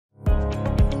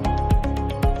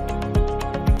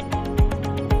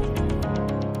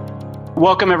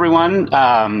welcome everyone.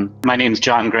 My name is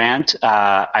John Grant.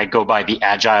 I go by the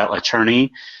Agile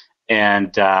Attorney,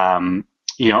 and I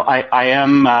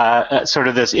am sort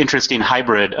of this interesting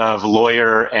hybrid of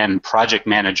lawyer and project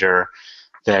manager.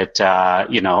 That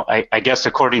I guess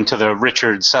according to the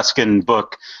Richard Susskind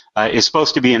book, is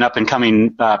supposed to be an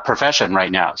up-and-coming profession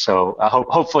right now. So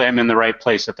hopefully I'm in the right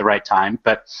place at the right time.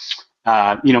 But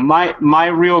my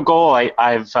real goal,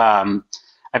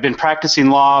 I've been practicing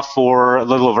law for a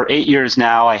little over 8 years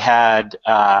now. I had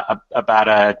about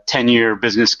a 10-year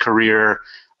business career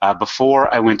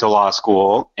before I went to law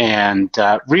school, and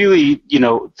really,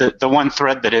 the one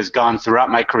thread that has gone throughout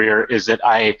my career is that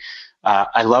I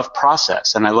love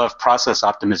process, and I love process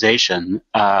optimization.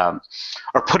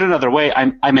 Or put another way,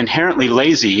 I'm inherently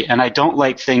lazy, and I don't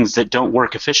like things that don't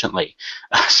work efficiently.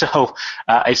 So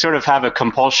I sort of have a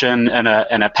compulsion and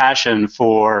a passion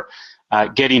for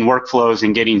getting workflows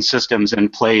and getting systems in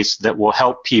place that will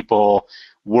help people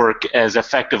work as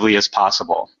effectively as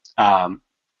possible.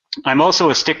 I'm also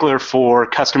a stickler for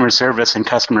customer service and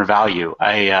customer value.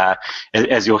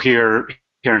 As you'll hear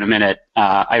here in a minute,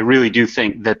 I really do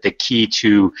think that the key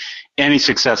to any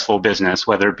successful business,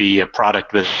 whether it be a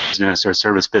product business or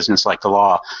service business like the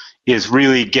law, is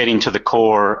really getting to the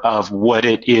core of what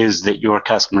it is that your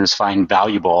customers find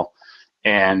valuable,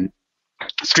 and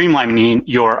streamlining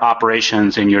your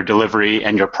operations and your delivery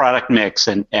and your product mix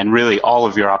and really all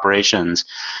of your operations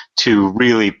to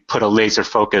really put a laser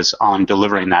focus on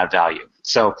delivering that value.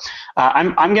 So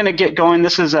I'm going to get going.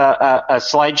 This is a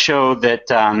slideshow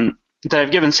that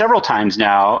I've given several times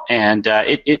now, and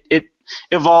it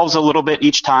evolves a little bit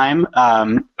each time.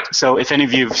 So if any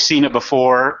of you have seen it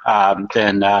before,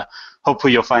 then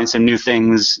hopefully you'll find some new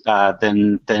things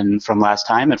than from last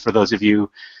time. And for those of you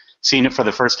seen it for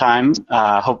the first time,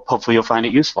 hopefully you'll find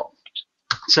it useful.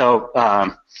 So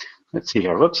let's see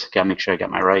here. Whoops, gotta make sure I got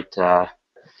my right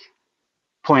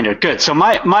pointer. Good. So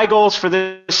my goals for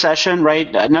this session,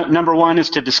 right? Number one is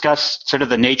to discuss sort of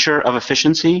the nature of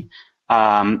efficiency.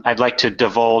 I'd like to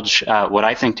divulge what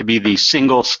I think to be the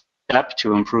single step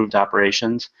to improved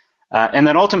operations, and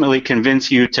then ultimately convince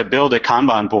you to build a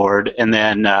Kanban board, and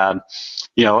then,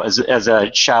 as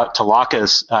a shout to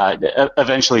Locus,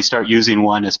 eventually start using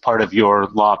one as part of your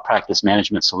law practice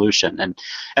management solution. And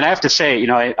I have to say,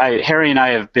 Harry and I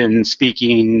have been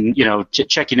speaking,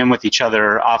 checking in with each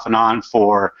other off and on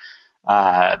for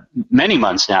many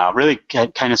months now, really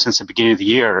kind of since the beginning of the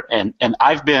year, and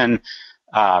I've been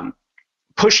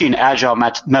pushing agile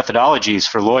methodologies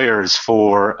for lawyers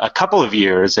for a couple of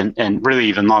years, and really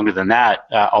even longer than that,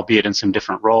 albeit in some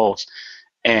different roles.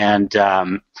 And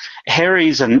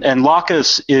Harry's and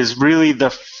Locus is really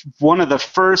one of the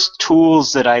first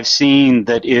tools that I've seen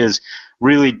that is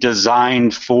really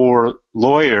designed for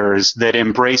lawyers that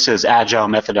embraces agile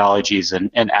methodologies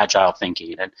and agile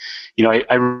thinking. And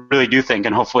I really do think,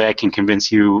 and hopefully I can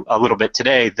convince you a little bit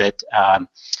today, that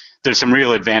there's some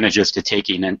real advantages to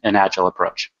taking an agile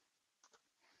approach.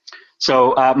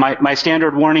 So my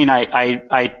standard warning,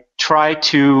 I try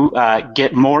to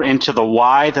get more into the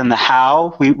why than the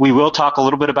how. We will talk a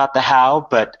little bit about the how,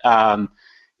 but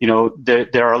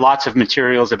there are lots of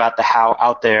materials about the how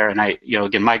out there, and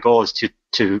again, my goal is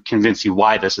to convince you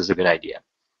why this is a good idea.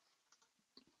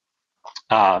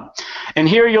 And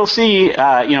here you'll see,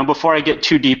 before I get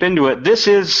too deep into it, this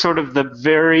is sort of the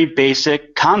very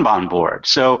basic Kanban board.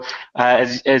 So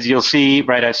as you'll see,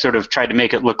 right, I sort of tried to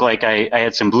make it look like I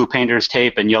had some blue painter's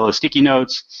tape and yellow sticky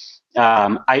notes.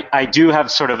 I do have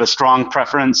sort of a strong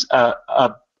preference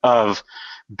of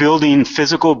building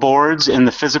physical boards in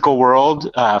the physical world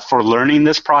for learning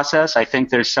this process. I think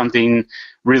there's something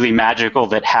really magical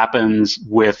that happens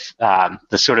with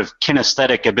the sort of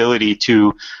kinesthetic ability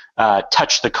to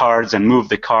touch the cards and move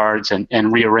the cards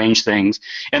and rearrange things.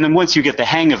 And then once you get the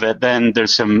hang of it, then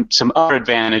there's some other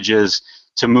advantages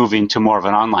to moving to more of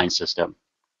an online system.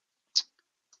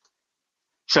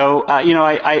 So,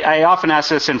 I often ask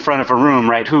this in front of a room,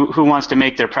 right? Who wants to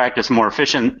make their practice more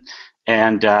efficient?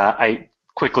 And I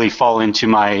quickly fall into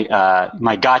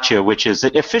my gotcha, which is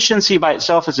that efficiency by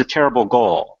itself is a terrible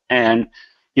goal. And,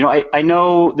 I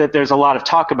know that there's a lot of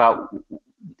talk about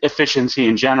efficiency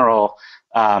in general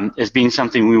as being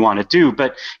something we want to do,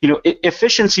 but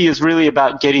efficiency is really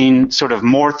about getting sort of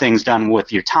more things done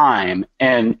with your time.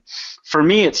 And for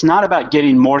me, it's not about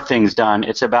getting more things done.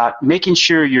 It's about making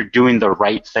sure you're doing the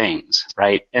right things,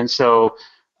 right? And so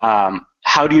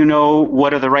how do you know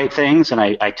what are the right things? And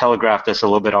I telegraphed this a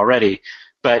little bit already,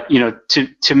 but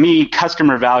to me,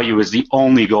 customer value is the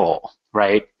only goal,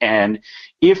 right? And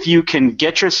if you can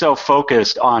get yourself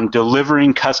focused on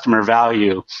delivering customer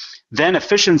value, then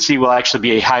efficiency will actually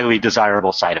be a highly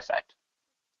desirable side effect.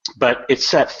 but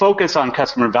it's that focus on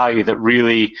customer value that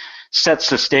really sets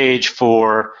the stage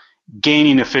for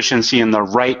gaining efficiency in the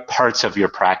right parts of your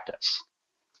practice.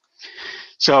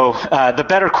 So the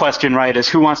better question, right, is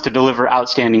who wants to deliver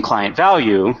outstanding client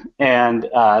value? And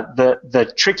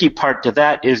the tricky part to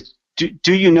that is,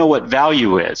 do you know what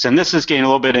value is? And this is getting a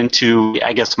little bit into,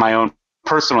 I guess, my own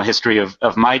personal history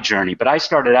of my journey. But I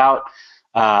started out,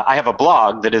 I have a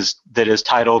blog that is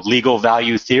titled Legal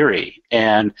Value Theory,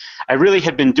 and I really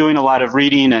had been doing a lot of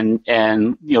reading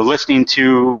and listening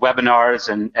to webinars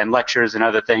and lectures and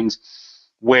other things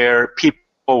where people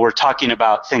were talking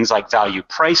about things like value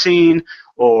pricing,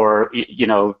 or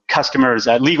customers,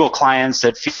 legal clients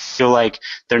that feel like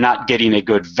they're not getting a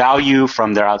good value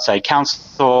from their outside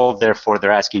counsel, therefore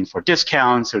they're asking for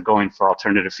discounts or going for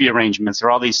alternative fee arrangements or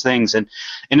all these things. And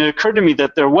it occurred to me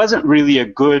that there wasn't really a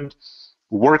good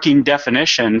working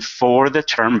definition for the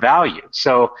term value.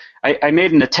 So I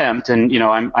made an attempt, and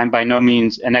I'm by no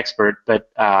means an expert,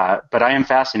 but I am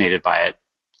fascinated by it,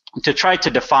 to try to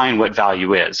define what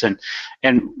value is. And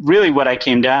really what I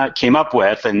came up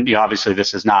with, and obviously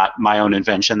this is not my own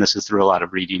invention, this is through a lot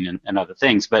of reading and other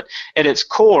things, but at its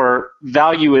core,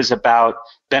 value is about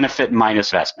benefit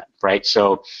minus investment, right?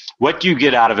 So what do you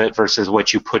get out of it versus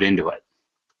what you put into it?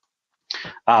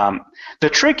 The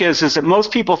trick is that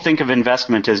most people think of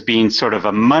investment as being sort of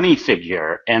a money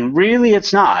figure, and really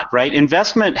it's not, right?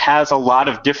 Investment has a lot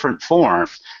of different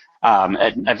forms.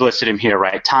 I've listed them here,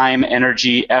 right? Time,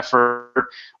 energy, effort,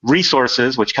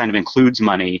 resources, which kind of includes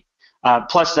money,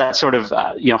 plus that sort of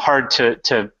hard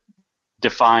to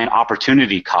define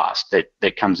opportunity cost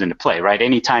that comes into play, right?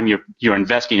 Anytime you're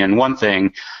investing in one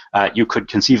thing, you could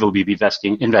conceivably be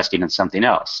investing in something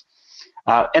else.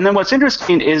 And then what's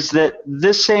interesting is that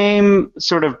this same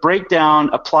sort of breakdown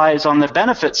applies on the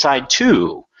benefit side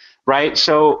too, right?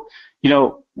 So,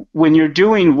 when you're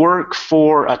doing work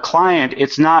for a client,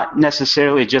 it's not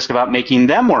necessarily just about making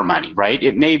them more money, right?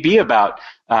 It may be about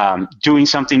doing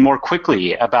something more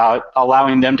quickly, about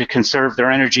allowing them to conserve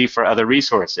their energy for other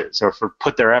resources or for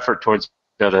put their effort towards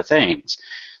other things.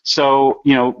 So,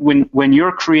 when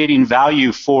you're creating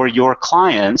value for your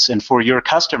clients and for your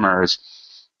customers,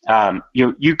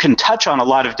 you can touch on a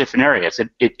lot of different areas.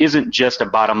 It isn't just a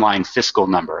bottom line fiscal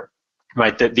number,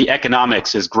 right? The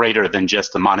economics is greater than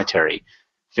just the monetary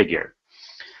figure.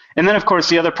 And then, of course,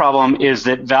 the other problem is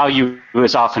that value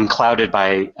is often clouded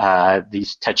by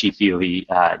these touchy-feely,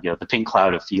 the pink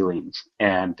cloud of feelings.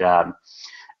 And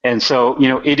so,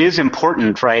 it is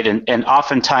important, right? And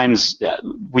oftentimes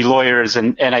we lawyers,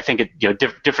 and I think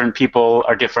different people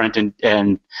are different,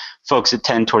 and folks that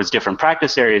tend towards different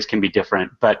practice areas can be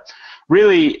different. But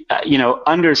really,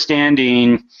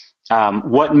 understanding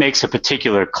what makes a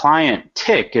particular client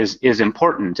tick is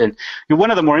important. And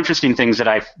one of the more interesting things that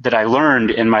I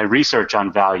learned in my research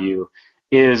on value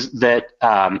is that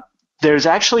there's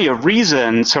actually a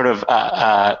reason, sort of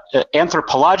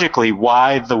anthropologically,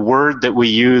 why the word that we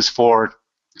use for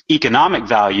economic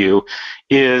value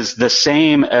is the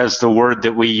same as the word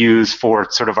that we use for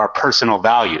sort of our personal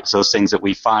values, those things that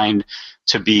we find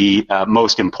to be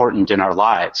most important in our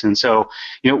lives. And so,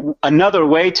 another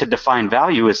way to define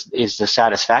value is the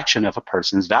satisfaction of a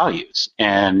person's values.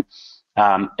 And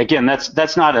again,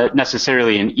 that's not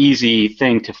necessarily an easy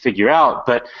thing to figure out,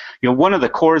 but one of the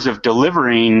cores of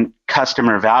delivering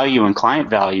customer value and client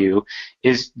value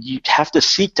is you have to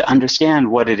seek to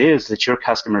understand what it is that your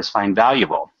customers find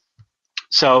valuable.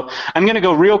 So I'm going to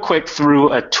go real quick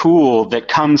through a tool that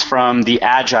comes from the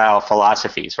Agile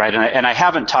philosophies, right? And I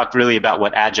haven't talked really about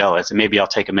what Agile is, and maybe I'll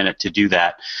take a minute to do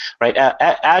that, right?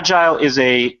 Agile is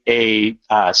a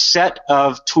set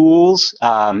of tools.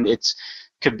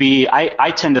 Could be, I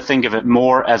tend to think of it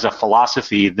more as a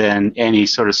philosophy than any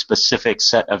sort of specific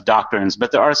set of doctrines,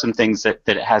 but there are some things that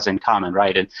it has in common,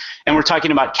 right? And we're talking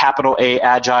about capital A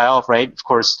Agile, right? Of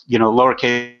course,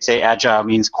 lowercase a Agile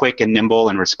means quick and nimble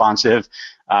and responsive,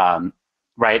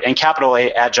 right? And capital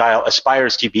A Agile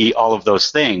aspires to be all of those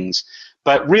things,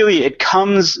 but really it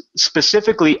comes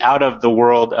specifically out of the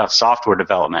world of software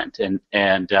development.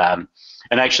 And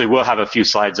actually we'll have a few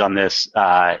slides on this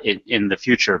in the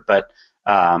future, but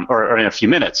or in a few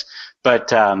minutes. But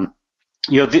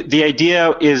the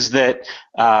idea is that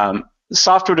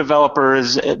software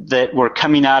developers that were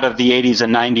coming out of the 80s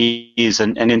and 90s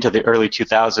and into the early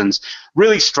 2000s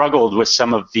really struggled with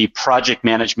some of the project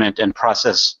management and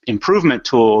process improvement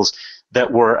tools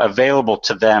that were available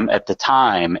to them at the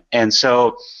time. And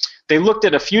so they looked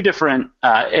at a few different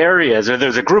areas, or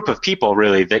there's a group of people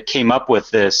really that came up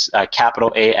with this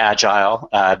capital A Agile.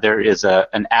 There is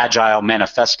an Agile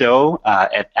manifesto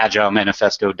at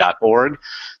agilemanifesto.org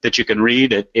that you can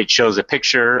read. It shows a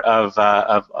picture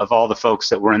of all the folks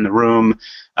that were in the room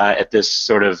at this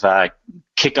sort of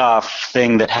kickoff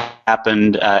thing that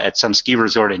happened at some ski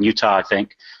resort in Utah, I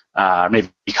think, maybe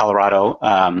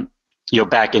Colorado,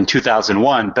 back in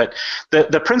 2001. But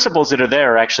the principles that are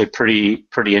there are actually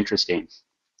pretty interesting.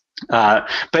 But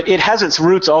it has its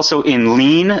roots also in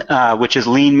lean, which is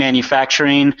lean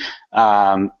manufacturing.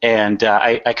 And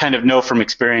I kind of know from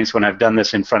experience when I've done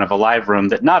this in front of a live room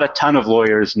that not a ton of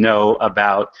lawyers know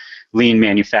about lean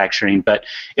manufacturing, but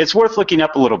it's worth looking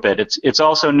up a little bit. It's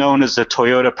also known as the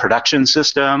Toyota production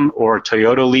system or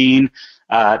Toyota lean.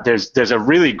 There's a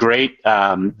really great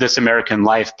This American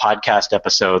Life podcast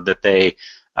episode that they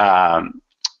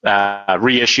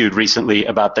reissued recently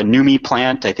about the NUMI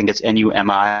plant. I think it's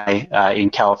NUMI in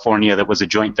California. That was a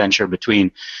joint venture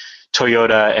between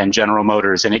Toyota and General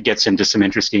Motors, and it gets into some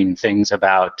interesting things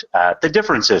about the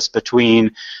differences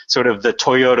between sort of the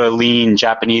Toyota lean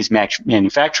Japanese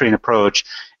manufacturing approach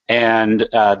and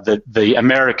the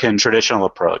American traditional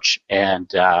approach. And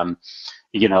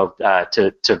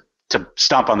to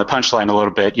stomp on the punchline a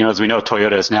little bit, as we know,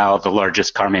 Toyota is now the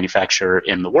largest car manufacturer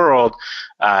in the world,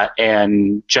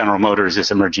 and General Motors is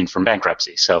emerging from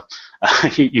bankruptcy. So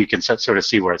you can sort of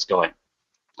see where it's going.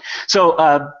 So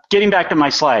getting back to my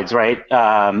slides, right?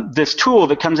 This tool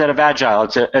that comes out of Agile,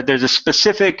 there's a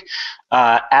specific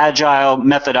Agile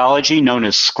methodology known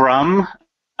as Scrum.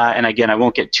 And again, I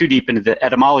won't get too deep into the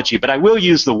etymology, but I will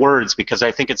use the words because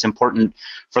I think it's important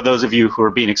for those of you who are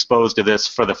being exposed to this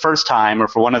for the first time or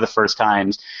for one of the first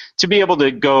times to be able to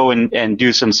go and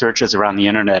do some searches around the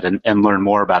internet and learn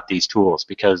more about these tools,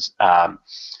 because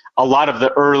a lot of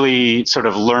the early sort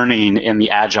of learning in the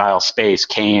Agile space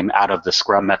came out of the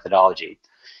Scrum methodology.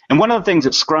 And one of the things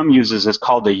that Scrum uses is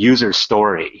called the user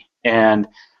story. And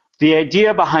the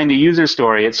idea behind a user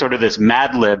story, it's sort of this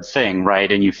Mad Lib thing,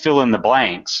 right? And you fill in the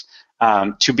blanks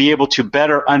to be able to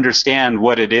better understand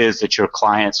what it is that your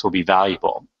clients will be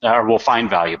valuable or will find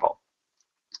valuable.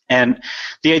 And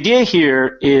the idea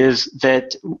here is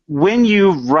that when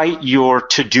you write your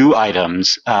to-do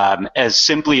items as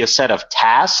simply a set of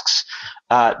tasks,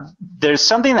 there's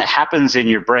something that happens in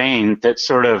your brain that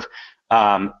sort of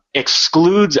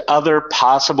excludes other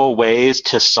possible ways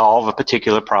to solve a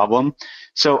particular problem.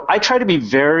 So I try to be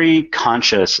very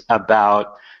conscious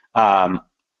about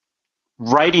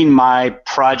writing my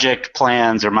project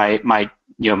plans or my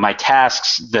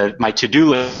tasks, my to-do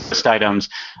list items,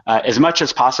 as much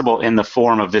as possible in the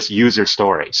form of this user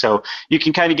story. So you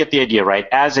can kind of get the idea, right?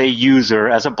 As a user,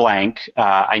 as a blank,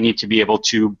 I need to be able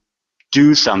to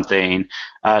do something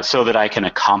so that I can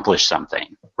accomplish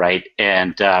something, right?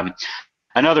 And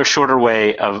another shorter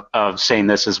way of saying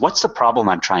this is, what's the problem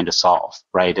I'm trying to solve,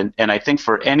 right? And I think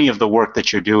for any of the work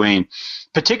that you're doing,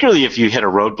 particularly if you hit a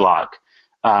roadblock,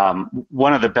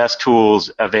 one of the best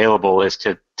tools available is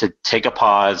to take a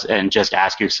pause and just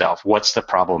ask yourself, what's the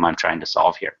problem I'm trying to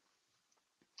solve here?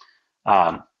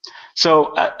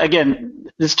 So again,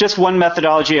 it's just one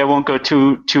methodology. I won't go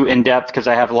too in depth because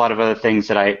I have a lot of other things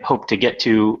that I hope to get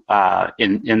to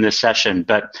in this session.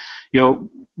 But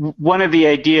one of the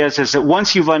ideas is that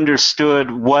once you've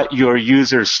understood what your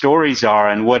user stories are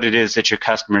and what it is that your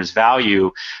customers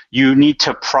value, you need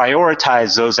to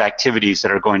prioritize those activities that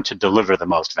are going to deliver the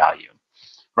most value,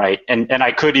 right? And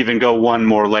I could even go one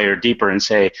more layer deeper and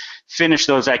say, finish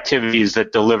those activities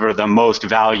that deliver the most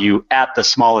value at the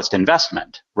smallest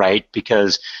investment, right?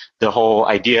 Because the whole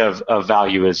idea of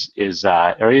value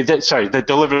that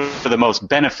deliver the most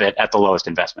benefit at the lowest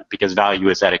investment, because value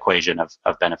is that equation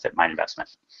of benefit minus investment.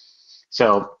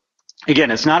 So again,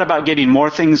 it's not about getting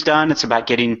more things done, it's about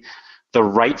getting the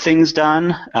right things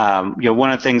done.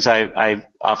 One of the things I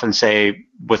often say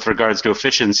with regards to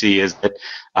efficiency is that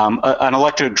an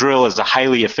electric drill is a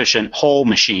highly efficient hole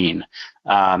machine.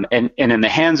 And in the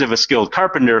hands of a skilled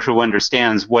carpenter who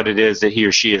understands what it is that he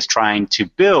or she is trying to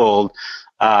build,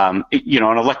 an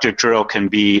electric drill can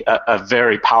be a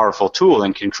very powerful tool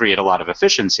and can create a lot of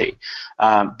efficiency.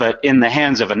 But in the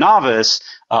hands of a novice,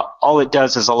 all it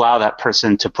does is allow that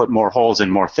person to put more holes in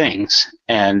more things.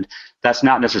 And that's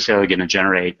not necessarily going to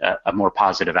generate a more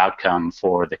positive outcome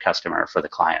for the customer, for the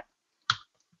client.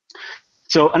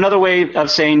 So another way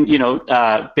of saying,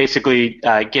 basically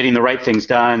getting the right things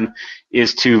done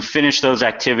is to finish those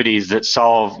activities that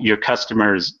solve your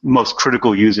customers' most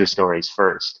critical user stories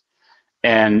first.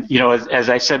 And, as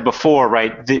I said before,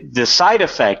 right, the side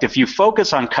effect, if you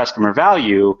focus on customer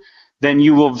value, then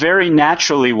you will very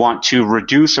naturally want to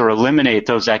reduce or eliminate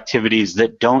those activities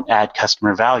that don't add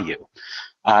customer value.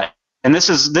 And this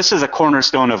is a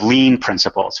cornerstone of lean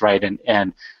principles, right?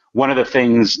 And one of the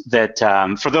things that,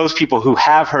 for those people who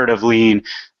have heard of lean,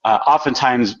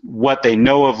 oftentimes what they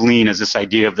know of lean is this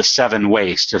idea of the 7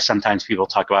 wastes, or sometimes people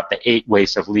talk about the 8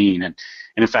 wastes of lean. And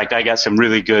in fact, I got some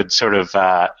really good sort of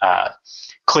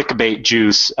clickbait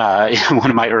juice in one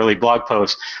of my early blog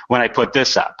posts when I put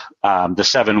this up, the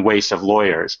 7 wastes of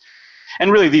lawyers.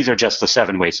 And really, these are just the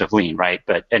 7 wastes of lean, right?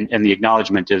 But and the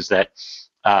acknowledgement is that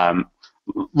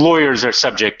lawyers are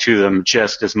subject to them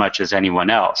just as much as anyone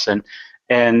else.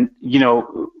 And you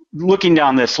know, looking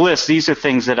down this list, these are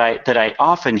things that I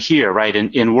often hear, right?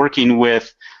 In working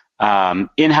with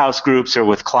in-house groups or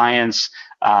with clients,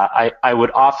 I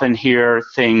would often hear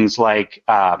things like,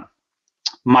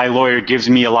 my lawyer gives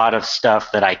me a lot of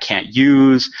stuff that I can't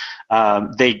use.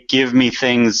 They give me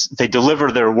things, they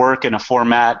deliver their work in a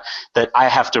format that I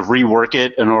have to rework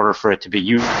it in order for it to be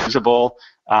usable.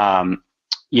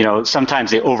 You know,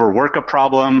 sometimes they overwork a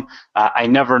problem. I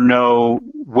never know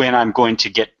when I'm going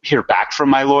to hear back from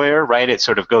my lawyer, right? It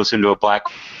sort of goes into a black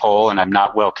hole, and I'm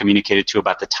not well communicated to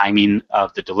about the timing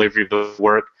of the delivery of the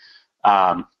work.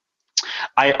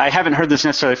 I haven't heard this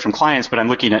necessarily from clients, but I'm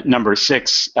looking at number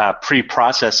 6,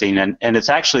 pre-processing, and it's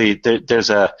actually,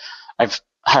 I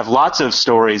have lots of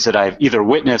stories that I've either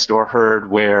witnessed or heard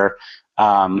where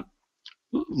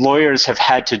lawyers have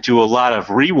had to do a lot of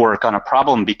rework on a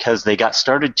problem because they got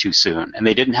started too soon and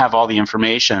they didn't have all the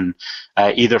information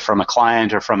either from a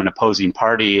client or from an opposing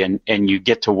party, and you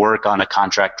get to work on a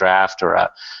contract draft or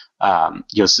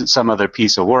some other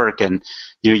piece of work, and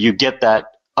you get that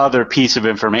other piece of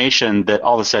information that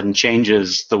all of a sudden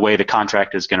changes the way the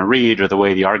contract is going to read or the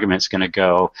way the argument is going to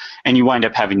go, and you wind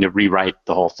up having to rewrite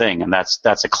the whole thing, and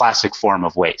that's a classic form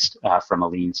of waste from a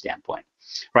lean standpoint.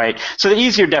 Right. So the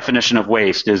easier definition of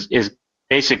waste is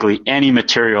basically any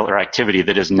material or activity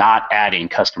that is not adding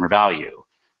customer value.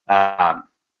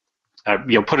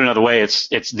 Put another way,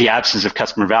 it's the absence of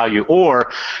customer value,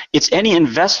 or it's any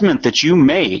investment that you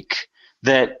make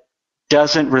that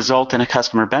doesn't result in a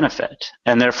customer benefit,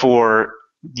 and therefore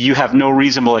you have no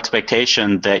reasonable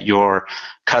expectation that your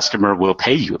customer will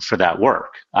pay you for that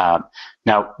work.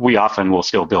 Now, we often will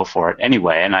still bill for it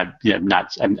anyway, and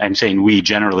I'm saying we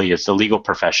generally as the legal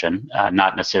profession,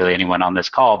 not necessarily anyone on this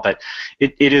call, but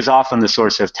it is often the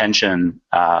source of tension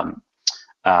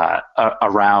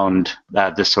around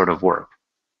this sort of work.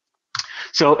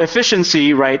 So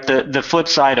efficiency, right, the flip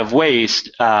side of waste,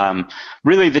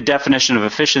 really the definition of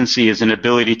efficiency is an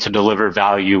ability to deliver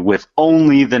value with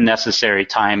only the necessary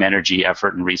time, energy,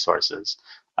 effort, and resources,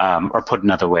 or put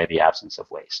another way, the absence of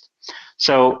waste.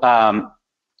 So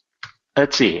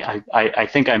let's see, I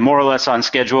think I'm more or less on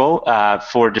schedule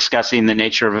for discussing the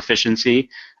nature of efficiency.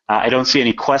 I don't see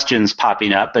any questions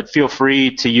popping up, but feel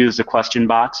free to use the question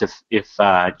box if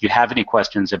you have any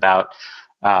questions about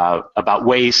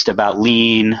waste, about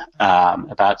lean,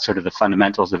 about sort of the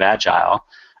fundamentals of Agile.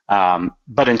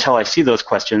 But until I see those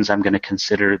questions, I'm going to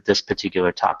consider this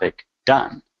particular topic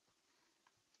done.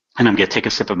 And I'm going to take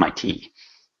a sip of my tea.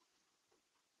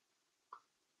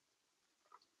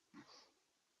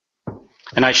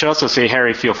 And I should also say,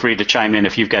 Harry, feel free to chime in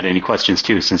if you've got any questions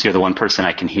too, since you're the one person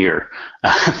I can hear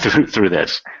through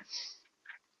this.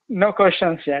 No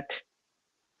questions yet.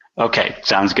 Okay,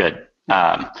 sounds good.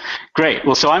 Great.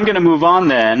 Well, so I'm going to move on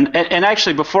then. And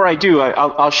actually, before I do,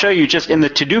 I'll show you just in the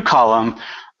to-do column,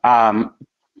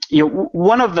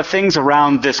 one of the things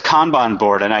around this Kanban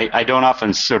board, and I don't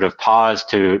often sort of pause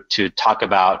to talk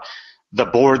about the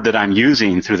board that I'm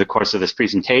using through the course of this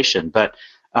presentation, but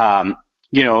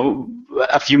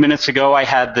a few minutes ago, I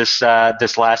had this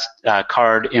last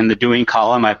card in the doing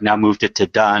column. I've now moved it to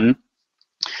done.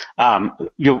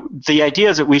 The idea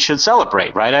is that we should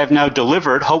celebrate, right? I've now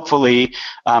delivered, hopefully,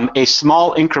 a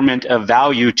small increment of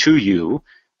value to you.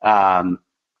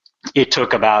 It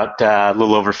took about a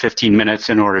little over 15 minutes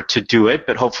in order to do it,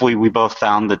 but hopefully we both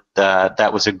found that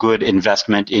that was a good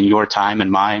investment in your time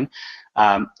and mine.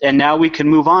 And now we can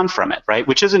move on from it, right?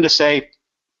 Which isn't to say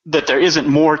that there isn't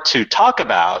more to talk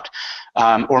about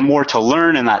or more to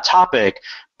learn in that topic,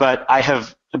 but I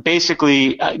have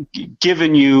basically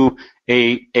given you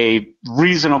a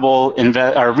reasonable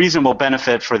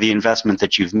benefit for the investment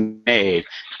that you've made,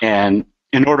 and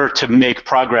in order to make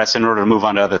progress, in order to move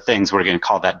on to other things, we're going to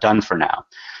call that done for now.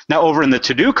 Now, over in the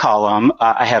to-do column,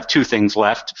 I have 2 things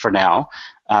left for now.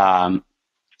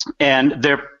 And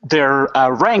they're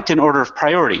ranked in order of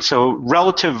priority. So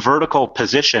relative vertical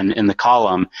position in the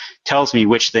column tells me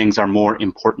which things are more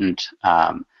important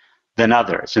than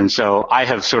others. And so I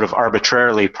have sort of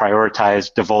arbitrarily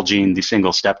prioritized divulging the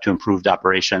single step to improved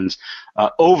operations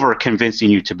over convincing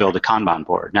you to build a Kanban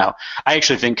board. Now, I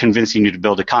actually think convincing you to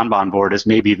build a Kanban board is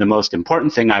maybe the most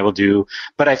important thing I will do,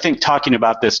 but I think talking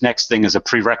about this next thing is a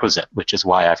prerequisite, which is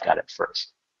why I've got it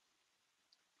first.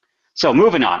 So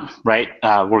moving on, right,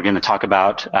 we're going to talk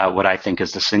about what I think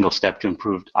is the single step to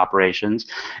improved operations.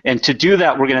 And to do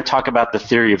that, we're going to talk about the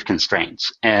theory of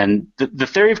constraints. And the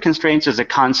theory of constraints is a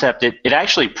concept, it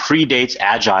actually predates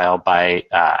Agile by,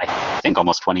 I think,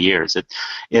 almost 20 years.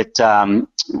 It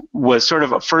was sort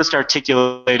of first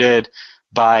articulated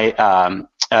by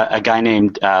a guy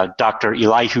named Dr.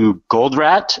 Elihu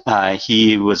Goldratt.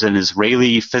 He was an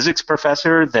Israeli physics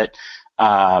professor that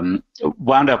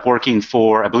wound up working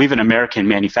for, I believe, an American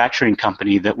manufacturing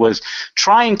company that was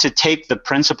trying to take the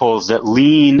principles that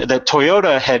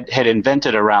Toyota had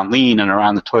invented around lean and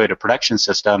around the Toyota production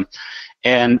system.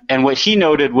 And what he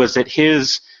noted was that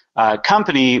his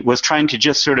company was trying to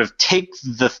just sort of take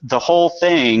the whole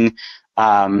thing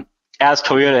as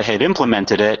Toyota had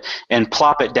implemented it and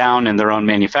plop it down in their own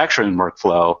manufacturing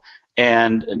workflow.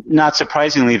 And not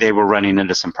surprisingly, they were running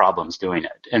into some problems doing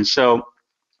it. And so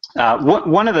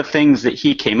one of the things that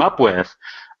he came up with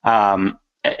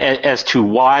as to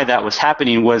why that was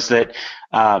happening was that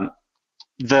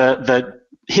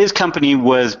his company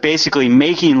was basically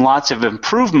making lots of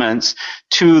improvements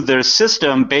to their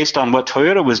system based on what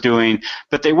Toyota was doing,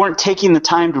 but they weren't taking the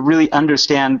time to really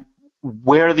understand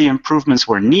where the improvements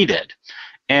were needed.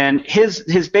 And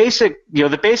his basic,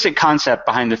 the basic concept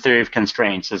behind the theory of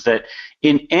constraints is that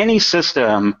in any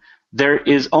system, there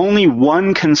is only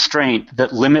one constraint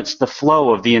that limits the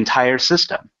flow of the entire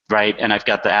system, right? And I've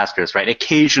got the asterisk, right?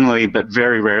 Occasionally, but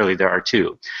very rarely, there are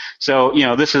two. So,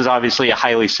 this is obviously a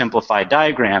highly simplified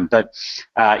diagram, but,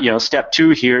 step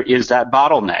 2 here is that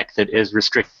bottleneck that is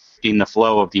restricting the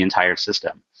flow of the entire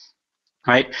system,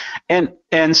 right? And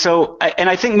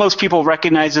I think most people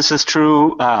recognize this as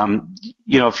true.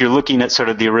 If you're looking at sort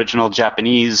of the original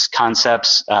Japanese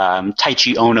concepts,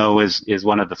 Taichi Ono is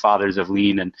one of the fathers of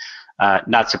lean, and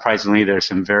not surprisingly, there's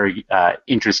some very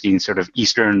interesting sort of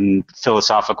Eastern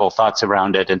philosophical thoughts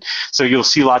around it. And so you'll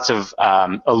see lots of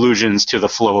allusions to the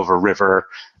flow of a river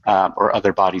or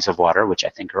other bodies of water, which I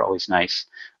think are always nice.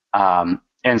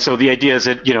 And so the idea is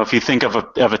that, if you think of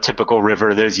a typical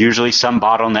river, there's usually some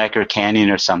bottleneck or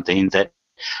canyon or something that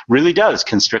really does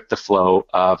constrict the flow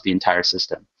of the entire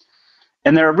system.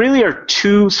 And there really are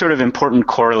two sort of important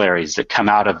corollaries that come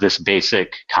out of this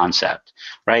basic concept,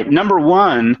 right? Number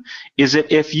one is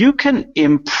that if you can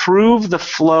improve the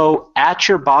flow at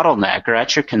your bottleneck or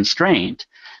at your constraint,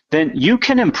 then you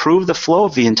can improve the flow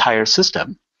of the entire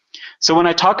system. So when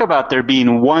I talk about there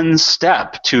being one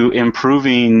step to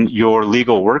improving your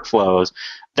legal workflows,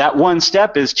 that one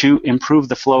step is to improve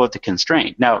the flow of the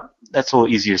constraint. Now, that's a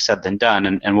little easier said than done,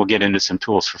 and we'll get into some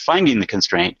tools for finding the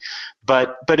constraint.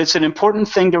 But it's an important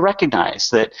thing to recognize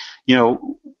that,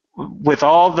 with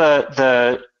all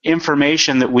the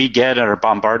information that we get or are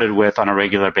bombarded with on a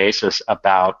regular basis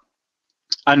about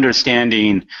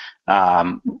understanding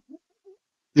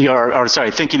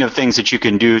thinking of things that you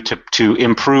can do to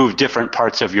improve different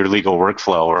parts of your legal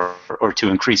workflow or to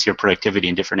increase your productivity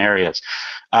in different areas.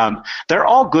 They're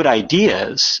all good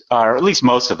ideas, or at least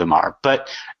most of them are, but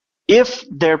if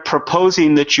they're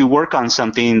proposing that you work on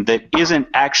something that isn't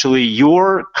actually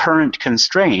your current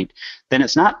constraint, then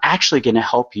it's not actually going to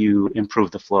help you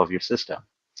improve the flow of your system.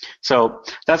 So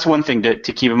that's one thing to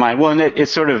keep in mind. Well, and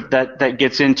it's sort of that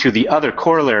gets into the other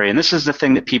corollary, and this is the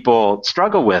thing that people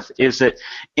struggle with, is that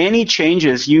any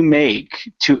changes you make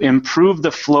to improve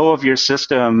the flow of your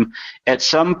system at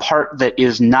some part that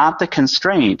is not the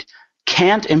constraint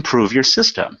can't improve your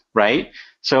system, right?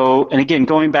 So, and again,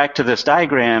 going back to this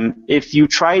diagram, if you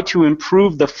try to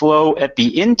improve the flow at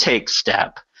the intake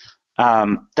step,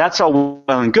 that's all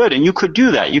well and good, and you could do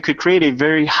that. You could create a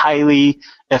very highly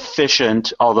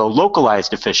efficient, although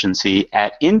localized efficiency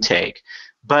at intake,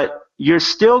 but you're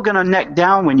still going to neck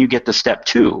down when you get to step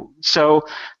 2. So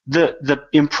the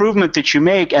improvement that you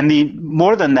make, and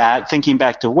more than that, thinking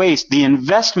back to waste, the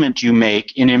investment you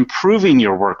make in improving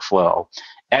your workflow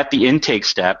at the intake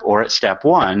step or at step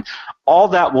 1, all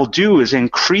that will do is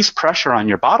increase pressure on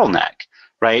your bottleneck,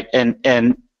 right? And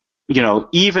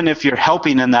even if you're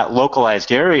helping in that localized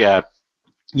area,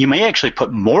 you may actually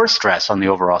put more stress on the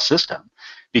overall system,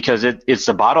 because it's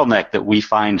the bottleneck that we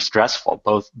find stressful,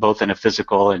 both in a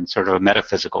physical and sort of a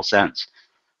metaphysical sense,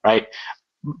 right?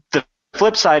 The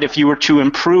flip side, if you were to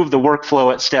improve the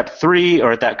workflow at step 3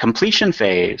 or at that completion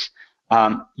phase,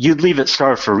 you'd leave it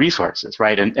starved for resources,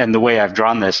 right? And the way I've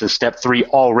drawn this is step 3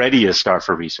 already is starved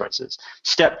for resources.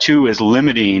 Step 2 is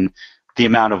limiting the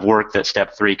amount of work that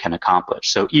step 3 can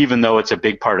accomplish. So even though it's a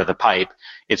big part of the pipe,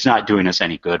 it's not doing us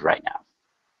any good right now.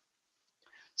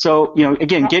 So,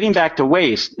 again, getting back to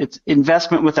waste, it's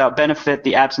investment without benefit,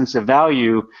 the absence of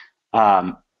value,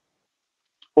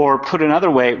 or put another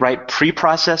way, right,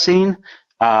 pre-processing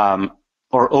or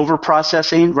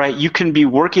over-processing, right? You can be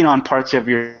working on parts of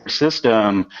your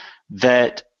system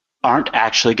that aren't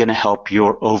actually going to help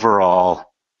your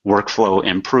overall workflow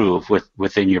improve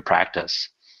within your practice,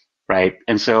 right?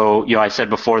 And so, I said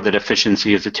before that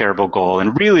efficiency is a terrible goal,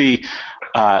 and really,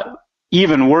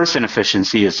 even worse than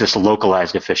efficiency is just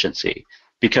localized efficiency,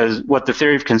 because what the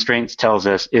theory of constraints tells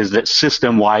us is that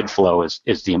system-wide flow is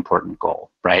the important goal,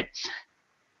 right?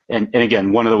 And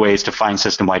again, one of the ways to find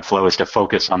system-wide flow is to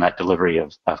focus on that delivery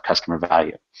of customer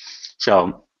value.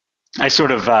 So I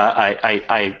sort of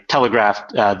I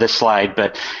telegraphed this slide,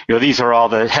 but these are all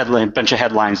the bunch of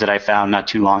headlines that I found not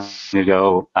too long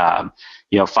ago. 5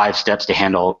 steps to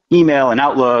handle email and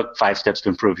Outlook, 5 steps to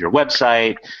improve your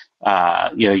website.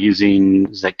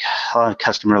 Using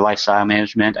customer lifestyle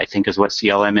management, I think is what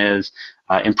CLM is.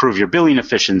 Improve your billing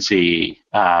efficiency,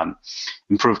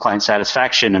 improve client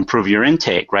satisfaction, improve your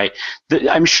intake, right?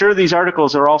 I'm sure these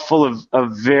articles are all full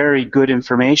of very good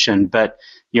information, but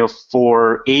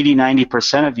for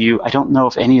 80–90% of you, I don't know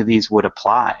if any of these would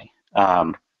apply.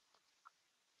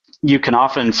 You can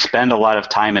often spend a lot of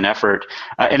time and effort.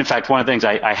 And in fact, one of the things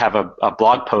I have a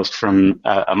blog post from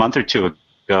a month or two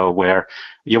ago where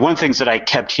one of the things that I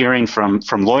kept hearing from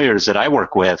lawyers that I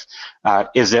work with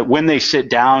is that when they sit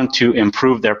down to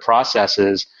improve their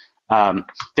processes,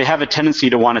 they have a tendency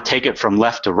to want to take it from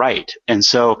left to right. And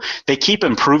so they keep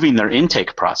improving their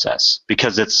intake process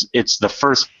because it's the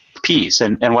first piece.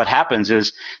 And what happens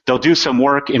is they'll do some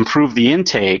work, improve the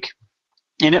intake,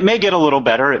 and it may get a little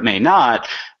better, it may not.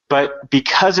 But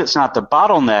because it's not the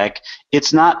bottleneck,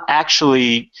 it's not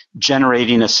actually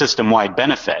generating a system-wide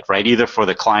benefit, right? Either for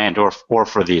the client or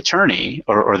for the attorney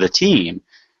or the team.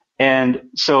 And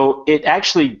so it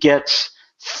actually gets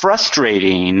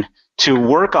frustrating to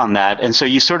work on that. And so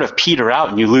you sort of peter out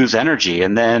and you lose energy.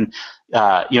 And then,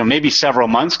 maybe several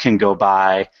months can go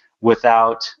by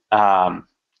without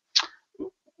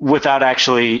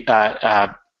actually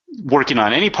working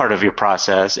on any part of your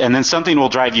process, and then something will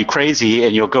drive you crazy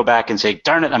and you'll go back and say,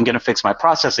 darn it, I'm going to fix my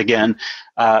process again.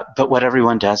 But what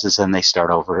everyone does is then they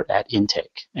start over at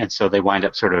intake. And so they wind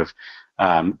up sort of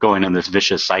going in this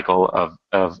vicious cycle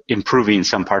of improving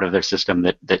some part of their system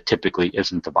that typically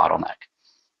isn't the bottleneck.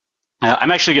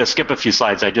 I'm actually going to skip a few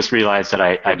slides. I just realized that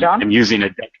I'm using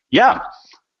it. Yeah.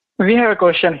 We have a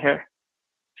question here.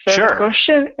 So sure. The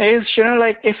question is,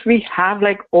 if we have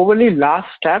overly last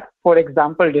step, for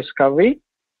example, discovery,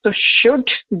 so should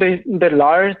the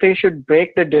lawyers, they should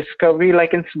break the discovery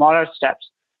in smaller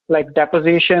steps, like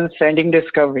deposition, sending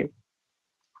discovery?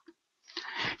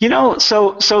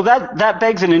 So that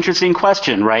begs an interesting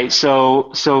question, right?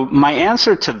 So my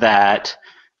answer to that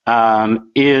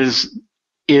is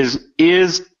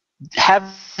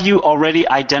have you already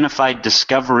identified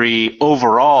discovery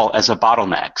overall as a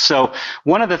bottleneck? So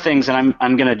one of the things, and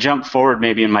I'm going to jump forward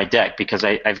maybe in my deck because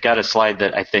I've got a slide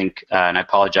that I think, and I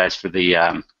apologize for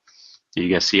the, you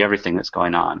guys see everything that's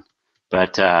going on,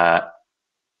 but I'm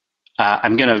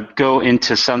going to go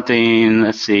into something,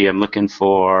 let's see, I'm looking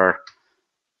for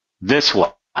this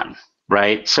one.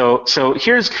 Right. So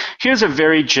here's a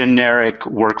very generic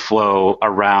workflow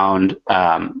around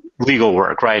legal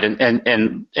work, right?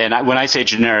 And when I say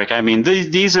generic, I mean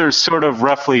these are sort of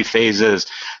roughly phases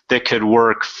that could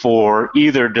work for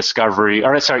either discovery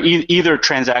or either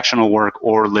transactional work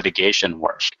or litigation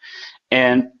work.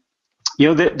 And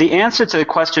the answer to the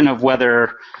question of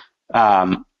whether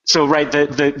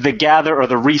the gather or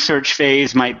the research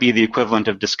phase might be the equivalent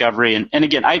of discovery. And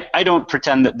again, I don't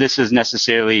pretend that this is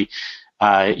necessarily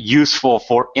useful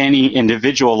for any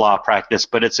individual law practice,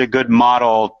 but it's a good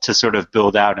model to sort of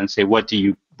build out and say, what do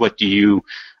you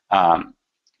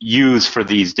use for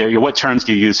these? What terms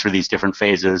do you use for these different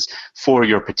phases for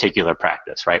your particular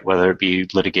practice, right? Whether it be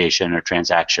litigation or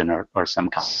transaction or some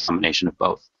combination of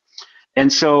both.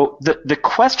 And so the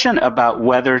question about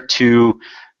whether to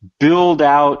build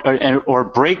out or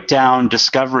break down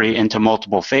discovery into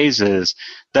multiple phases,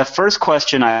 the first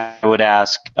question I would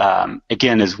ask,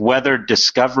 again, is whether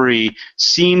discovery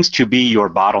seems to be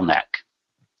your bottleneck.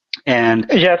 And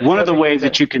yes, one of the ways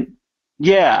that you can,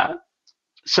 yeah.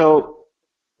 So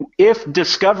if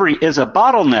discovery is a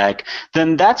bottleneck,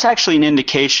 then that's actually an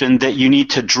indication that you need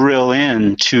to drill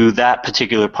into that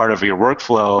particular part of your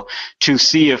workflow to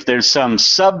see if there's some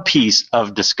sub-piece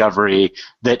of discovery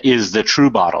that is the true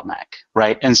bottleneck,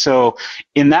 right? And so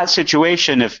in that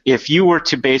situation, if you were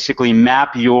to basically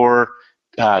map your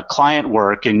client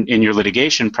work in your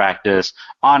litigation practice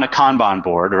on a Kanban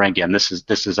board, or again, this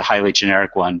is a highly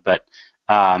generic one, but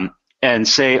and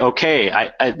say, okay,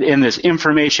 in this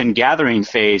information gathering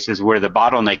phase is where the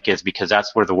bottleneck is because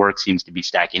that's where the work seems to be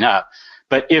stacking up.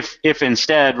 But if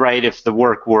instead, right, if the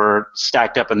work were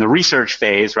stacked up in the research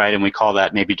phase, right, and we call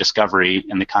that maybe discovery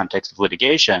in the context of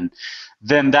litigation,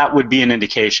 then that would be an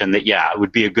indication that, yeah, it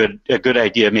would be a good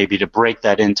idea maybe to break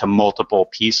that into multiple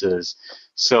pieces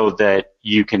so that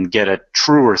you can get a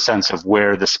truer sense of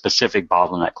where the specific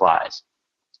bottleneck lies.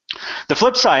 The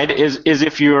flip side is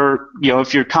if your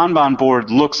Kanban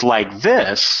board looks like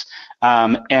this,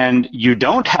 and you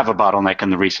don't have a bottleneck in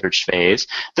the research phase,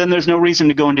 then there's no reason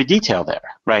to go into detail there,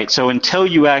 right? So until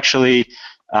you actually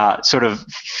sort of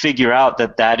figure out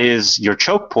that that is your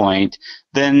choke point,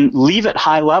 then leave it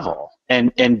high level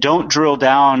and don't drill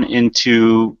down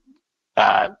into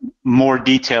more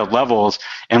detailed levels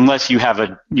unless you have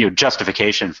a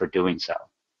justification for doing so.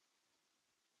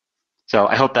 So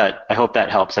I hope that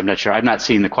helps. I'm not sure. I'm not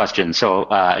seeing the question. So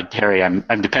Harry,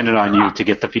 I'm dependent on you to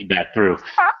get the feedback through.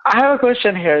 I have a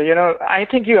question here. I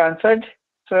think you answered.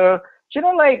 So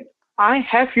like I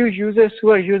have few users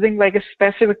who are using like a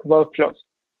specific workflows.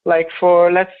 Like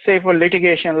for, let's say for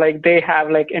litigation, like they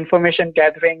have like information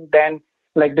gathering, then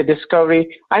like the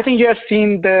discovery. I think you have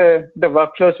seen the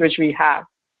workflows which we have.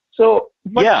 So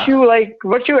what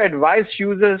you advise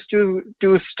users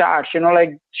to start,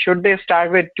 like should they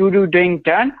start with to do doing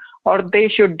done, or they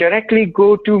should directly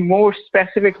go to more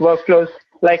specific workflows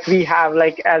like we have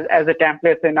like as a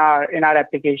template in our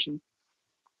application?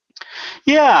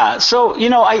 Yeah, so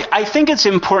I think it's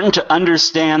important to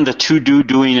understand the to do,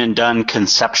 doing, and done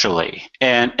conceptually,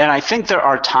 and I think there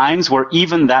are times where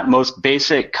even that most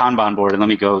basic Kanban board, and let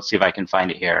me go see if I can find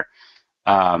it here.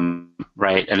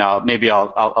 Right, and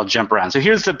I'll jump around. So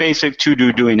here's the basic to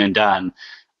do, doing, and done,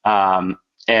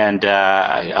 and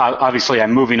obviously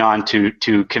I'm moving on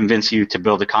to convince you to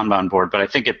build a Kanban board, but I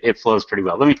think it flows pretty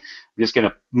well. I'm just going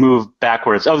to move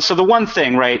backwards. Oh, so the one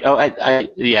thing, right? Oh,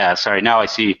 yeah, sorry. Now I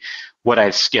see what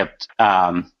I've skipped.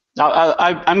 I'm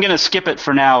going to skip it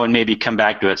for now and maybe come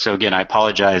back to it. So again, I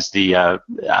apologize the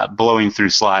blowing through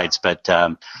slides, but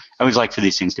I always like for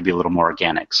these things to be a little more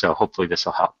organic, so hopefully this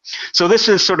will help. So this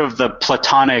is sort of the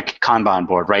platonic Kanban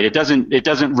board, right? It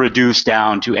doesn't reduce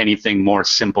down to anything more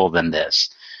simple than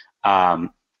this, right?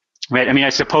 I mean, I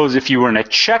suppose if you were in a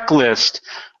checklist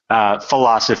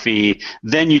philosophy,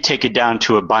 then you take it down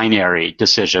to a binary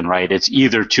decision, right? It's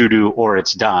either to do or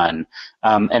it's done.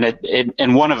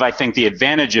 And one of, I think, the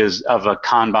advantages of a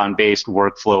Kanban-based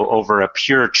workflow over a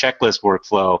pure checklist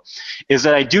workflow is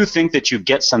that I do think that you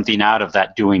get something out of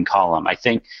that doing column. I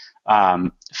think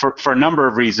for a number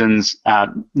of reasons.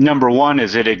 Number one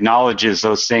is it acknowledges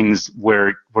those things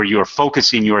where you are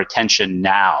focusing your attention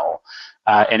now,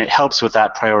 and it helps with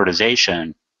that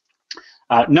prioritization.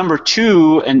 Number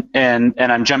two, and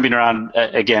I'm jumping around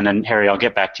again, and Harry, I'll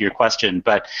get back to your question,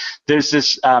 but there's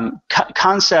this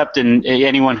concept, and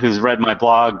anyone who's read my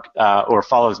blog or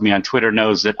follows me on Twitter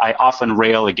knows that I often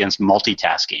rail against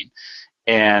multitasking.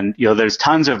 And there's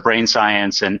tons of brain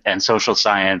science and social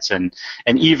science, and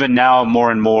even now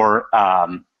more and more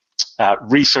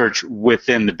research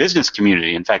within the business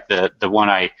community. In fact, the one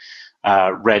I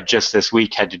read just this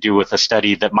week had to do with a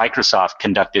study that Microsoft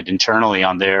conducted internally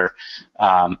on their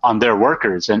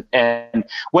workers, and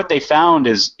what they found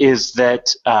is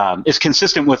that is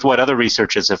consistent with what other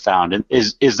researchers have found, and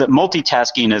is that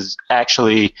multitasking is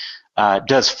actually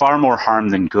does far more harm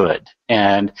than good,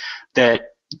 and that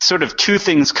sort of two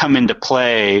things come into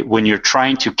play when you're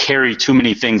trying to carry too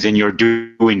many things in your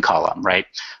doing column, right?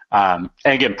 And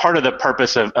again, part of the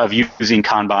purpose of using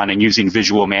Kanban and using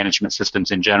visual management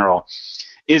systems in general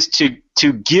is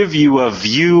to give you a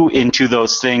view into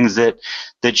those things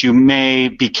that you may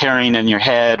be carrying in your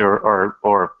head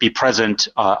or be present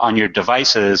on your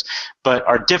devices, but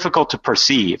are difficult to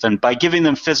perceive. And by giving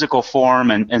them physical form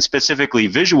and specifically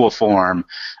visual form,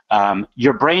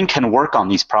 your brain can work on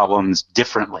these problems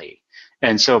differently.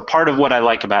 And so part of what I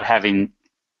like about having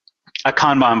a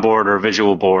Kanban board or a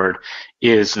visual board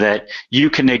is that you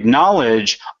can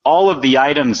acknowledge all of the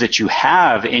items that you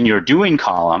have in your doing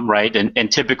column, right?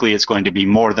 And typically it's going to be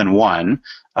more than one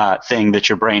thing that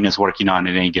your brain is working on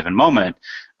at any given moment.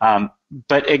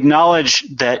 But acknowledge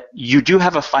that you do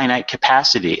have a finite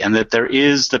capacity and that there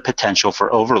is the potential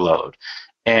for overload.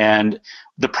 And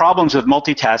the problems with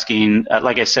multitasking,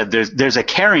 like I said, there's a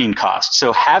carrying cost.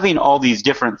 So having all these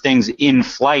different things in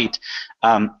flight,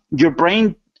 your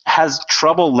brain has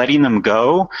trouble letting them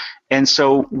go. And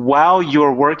so while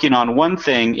you're working on one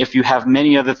thing, if you have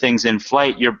many other things in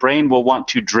flight, your brain will want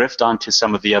to drift onto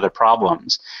some of the other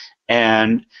problems.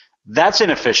 And that's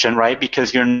inefficient, right?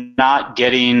 Because you're not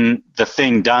getting the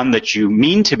thing done that you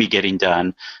mean to be getting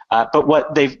done. But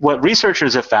what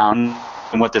researchers have found,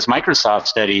 and what this Microsoft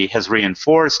study has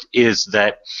reinforced, is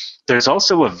that there's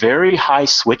also a very high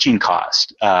switching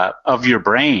cost of your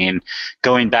brain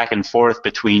going back and forth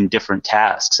between different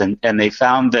tasks. And they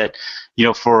found that, you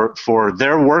know, for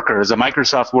their workers, a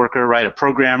Microsoft worker, right, a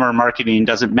programmer, marketing,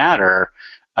 doesn't matter.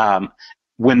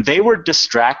 When they were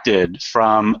distracted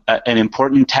from an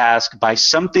important task by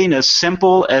something as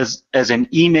simple as an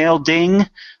email ding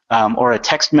or a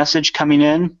text message coming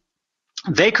in,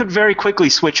 they could very quickly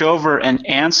switch over and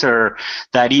answer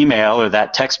that email or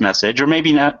that text message, or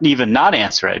maybe not even not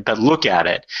answer it, but look at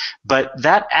it. But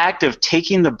that act of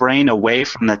taking the brain away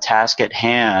from the task at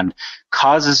hand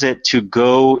causes it to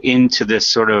go into this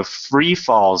sort of free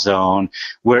fall zone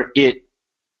where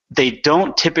they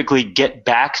don't typically get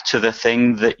back to the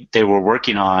thing that they were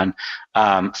working on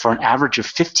for an average of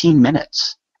 15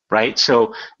 minutes, right?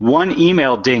 So one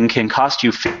email ding can cost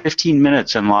you 15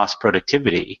 minutes in lost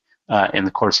productivity in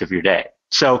the course of your day.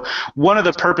 So one of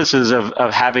the purposes of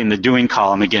having the doing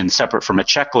column, again, separate from a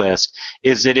checklist,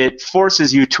 is that it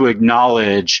forces you to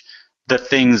acknowledge the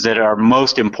things that are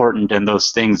most important and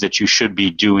those things that you should be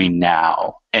doing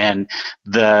now. And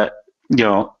there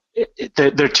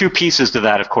are two pieces to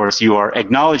that, of course. You are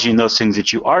acknowledging those things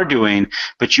that you are doing,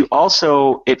 but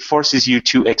it forces you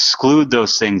to exclude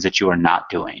those things that you are not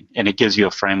doing, and it gives you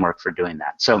a framework for doing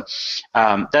that. So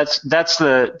that's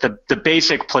the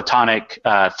basic Platonic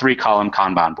three-column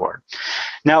Kanban board.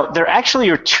 Now, there actually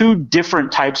are two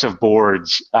different types of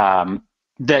boards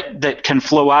that can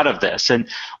flow out of this, and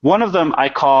one of them I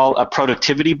call a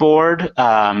productivity board.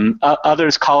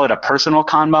 Others call it a personal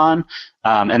Kanban.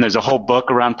 And there's a whole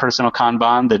book around personal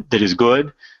Kanban that is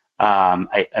good. I'm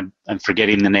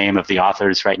forgetting the name of the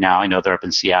authors right now. I know they're up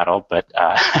in Seattle, but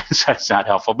so it's not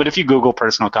helpful. But if you Google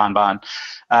personal Kanban,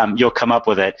 you'll come up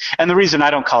with it. And the reason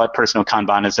I don't call it personal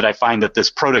Kanban is that I find that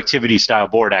this productivity style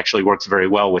board actually works very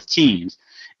well with teams.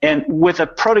 And with a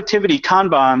productivity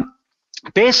Kanban,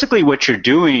 basically what you're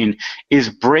doing is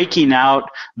breaking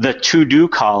out the to-do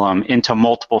column into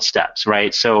multiple steps,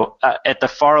 right? So at the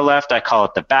far left, I call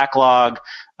it the backlog,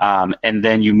 and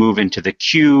then you move into the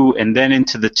queue, and then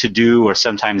into the to-do, or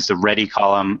sometimes the ready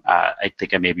column. I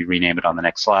think I maybe rename it on the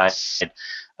next slide.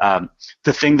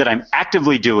 The thing that I'm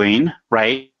actively doing,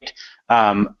 right?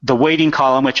 The waiting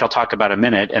column, which I'll talk about in a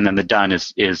minute, and then the done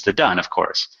is the done, of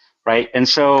course, right? And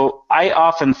so I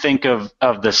often think of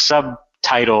the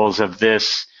subtitles of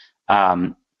this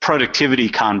productivity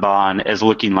Kanban as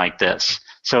looking like this.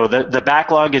 So the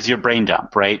backlog is your brain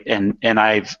dump, right? And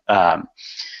I've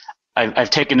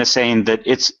taken to saying that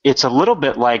it's a little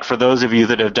bit like, for those of you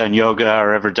that have done yoga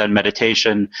or ever done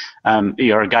meditation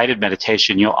or guided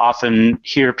meditation, you'll often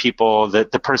hear people,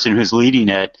 that the person who's leading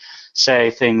it,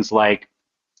 say things like,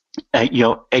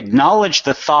 acknowledge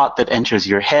the thought that enters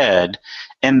your head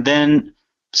and then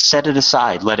set it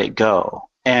aside, let it go.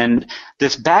 And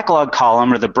this backlog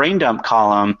column, or the brain dump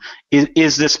column,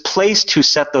 is this place to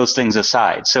set those things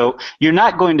aside. So you're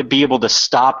not going to be able to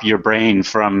stop your brain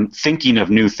from thinking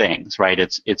of new things, right?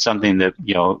 It's something that,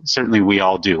 certainly we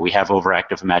all do. We have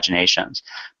overactive imaginations.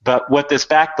 But what this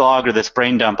backlog or this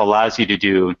brain dump allows you to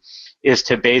do is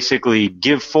to basically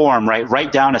give form, right?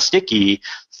 Write down a sticky,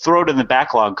 throw it in the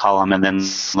backlog column, and then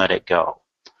let it go.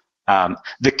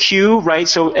 The queue, right?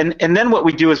 So, and then what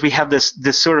we do is we have this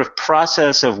sort of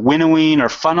process of winnowing or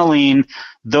funneling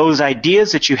those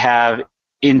ideas that you have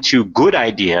into good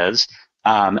ideas,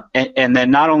 and then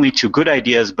not only to good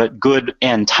ideas, but good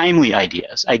and timely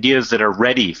ideas that are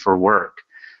ready for work.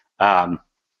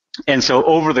 And so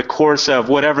over the course of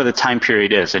whatever the time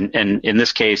period is, and in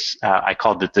this case, I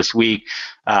called it this week,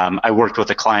 I worked with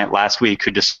a client last week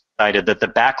who decided that the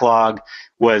backlog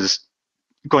was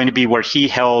going to be where he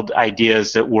held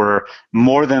ideas that were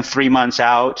more than 3 months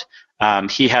out.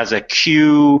 He has a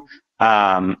queue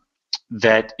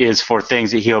that is for things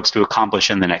that he hopes to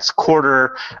accomplish in the next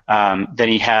quarter. Then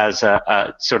he has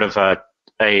a sort of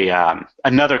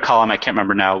another column, I can't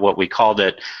remember now what we called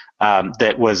it,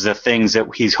 that was the things that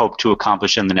he's hoped to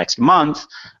accomplish in the next month,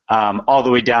 all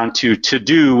the way down to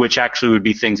do, which actually would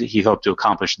be things that he hoped to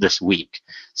accomplish this week.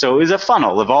 So it was a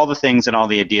funnel of all the things and all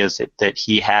the ideas that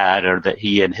he had, or that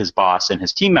he and his boss and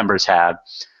his team members had.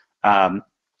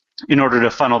 in order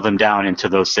to funnel them down into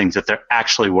those things that they're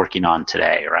actually working on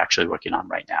today or actually working on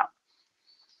right now.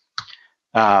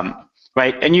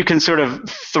 Right, and you can sort of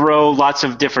throw lots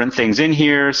of different things in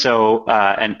here. So,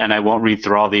 and I won't read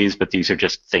through all these, but these are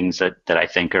just things that I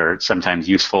think are sometimes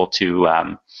useful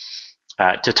to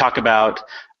talk about,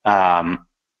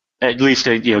 at least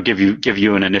to give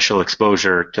you an initial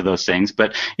exposure to those things.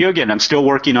 But again, I'm still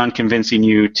working on convincing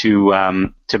you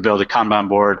to build a Kanban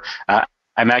board.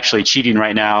 I'm actually cheating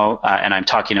right now, and I'm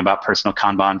talking about personal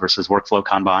Kanban versus workflow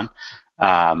Kanban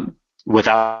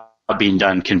without being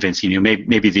done convincing you.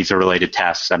 Maybe these are related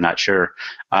tasks, I'm not sure.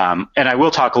 And I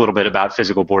will talk a little bit about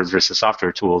physical boards versus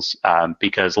software tools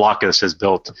because Locus has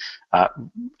built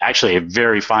actually a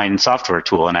very fine software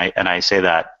tool, and I say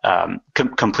that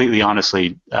completely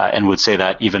honestly, and would say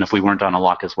that even if we weren't on a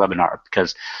Locus webinar,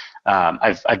 because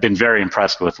I've been very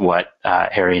impressed with what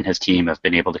Harry and his team have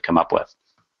been able to come up with.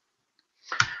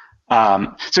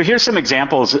 So here's some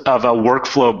examples of a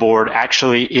workflow board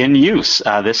actually in use.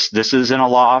 This is in a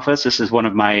law office. This is one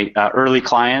of my early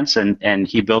clients, and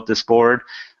he built this board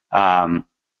to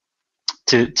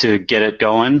get it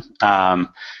going.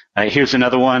 Here's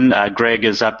another one. Greg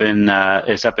is up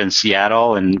in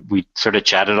Seattle, and we sort of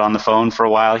chatted on the phone for a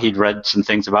while. He'd read some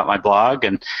things about my blog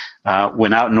and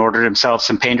went out and ordered himself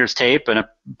some painter's tape and a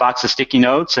box of sticky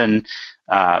notes and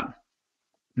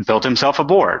built himself a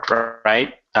board,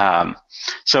 right?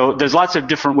 So there's lots of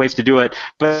different ways to do it,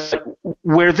 but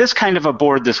where this kind of a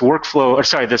board, this workflow, or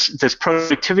sorry, this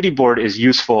productivity board is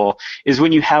useful is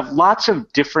when you have lots of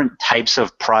different types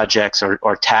of projects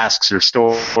or tasks or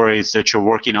stories that you're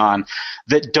working on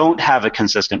that don't have a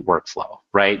consistent workflow,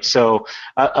 right? So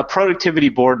a productivity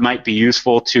board might be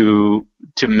useful to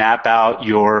map out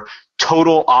your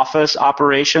total office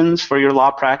operations for your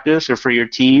law practice or for your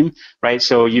team, right?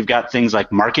 So you've got things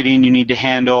like marketing you need to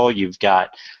handle, you've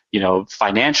got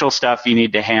financial stuff you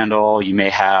need to handle, you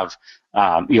may have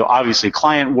obviously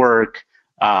client work,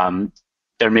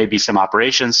 there may be some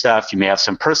operation stuff, you may have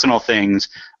some personal things.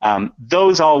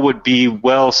 Those all would be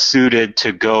well suited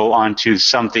to go onto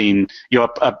something,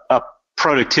 a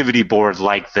productivity board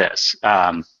like this.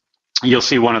 You'll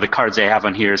see one of the cards I have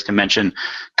on here is to mention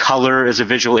color as a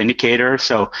visual indicator.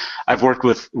 So I've worked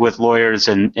with lawyers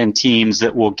and teams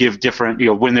that will give different,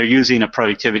 when they're using a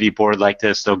productivity board like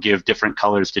this, they'll give different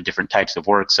colors to different types of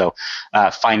work. So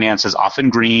finance is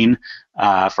often green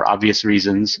for obvious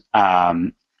reasons,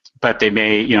 but they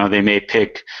may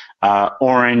pick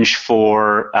orange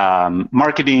for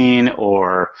marketing,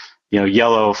 or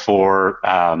yellow for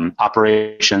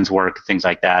operations work, things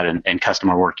like that, and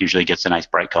customer work usually gets a nice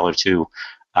bright color too.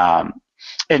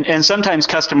 And sometimes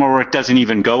customer work doesn't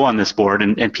even go on this board,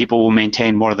 and people will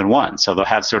maintain more than one. So they'll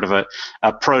have sort of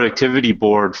a productivity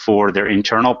board for their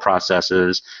internal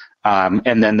processes,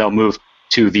 and then they'll move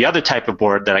to the other type of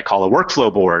board that I call a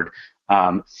workflow board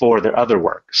for their other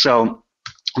work. So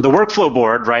the workflow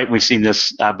board, right, we've seen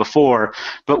this before,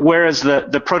 but whereas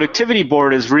the productivity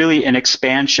board is really an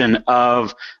expansion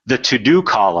of the to-do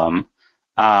column,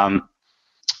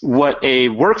 what a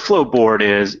workflow board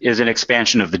is an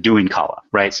expansion of the doing column,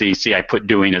 right? So you see I put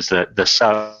doing as the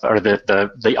sub, or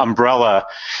the umbrella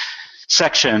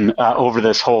section over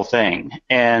this whole thing.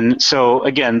 And so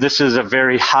again, this is a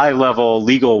very high-level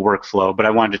legal workflow, but I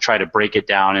wanted to try to break it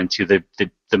down into the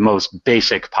most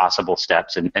basic possible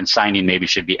steps, and signing maybe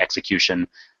should be execution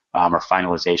or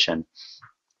finalization.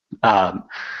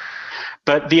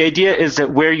 But the idea is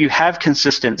that where you have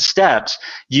consistent steps,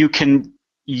 you can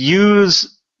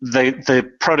use you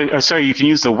can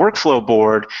use the workflow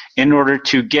board in order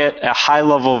to get a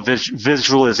high-level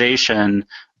visualization,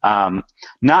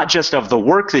 not just of the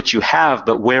work that you have,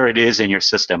 but where it is in your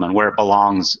system and where it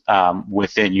belongs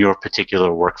within your particular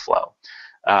workflow.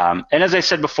 And as I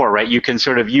said before, right, you can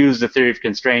sort of use the theory of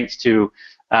constraints to,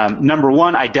 number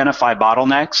one, identify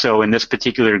bottlenecks. So in this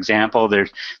particular example,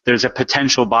 there's a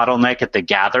potential bottleneck at the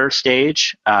gather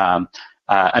stage.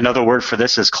 Another word for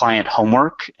this is client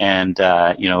homework, and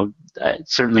it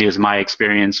certainly is my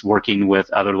experience working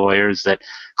with other lawyers that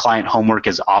client homework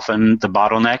is often the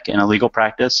bottleneck in a legal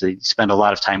practice. They spend a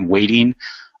lot of time waiting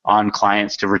on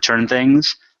clients to return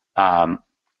things.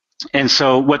 And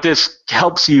so what this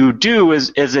helps you do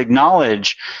is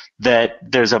acknowledge that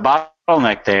there's a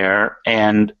bottleneck there,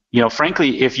 and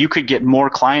frankly, if you could get more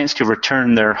clients to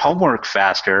return their homework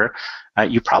faster,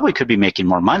 you probably could be making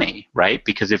more money, right?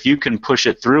 Because if you can push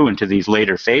it through into these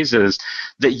later phases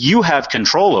that you have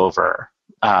control over,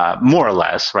 more or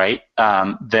less, right?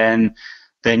 Then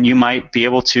you might be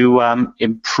able to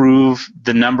improve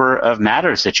the number of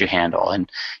matters that you handle.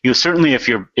 And certainly, if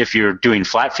you're doing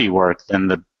flat fee work, then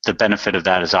the benefit of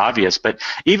that is obvious. But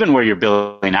even where you're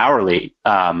billing hourly,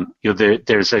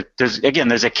 there's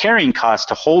a carrying cost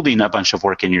to holding a bunch of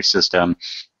work in your system.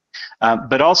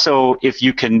 But also, if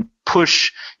you can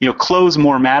close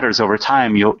more matters over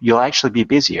time, you'll actually be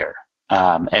busier,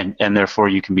 and therefore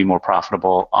you can be more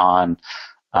profitable on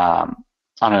an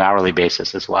hourly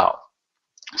basis as well.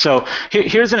 So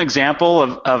here's an example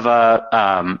of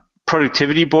a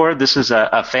productivity board. This is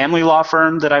a family law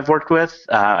firm that I've worked with.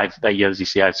 As you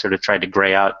see, I've sort of tried to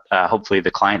gray out hopefully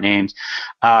the client names.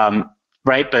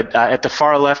 Right, but at the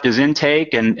far left is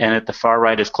intake, and at the far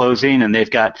right is closing, and they've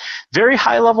got very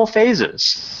high-level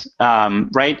phases,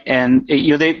 right? And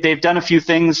they've done a few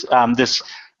things. This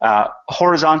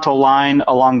horizontal line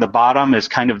along the bottom is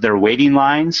kind of their waiting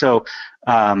line. So,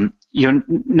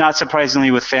 not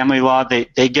surprisingly, with family law,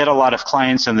 they get a lot of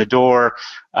clients in the door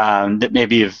that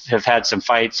maybe have had some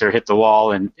fights or hit the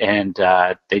wall, and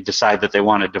they decide that they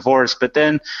want a divorce, but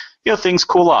then things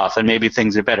cool off and maybe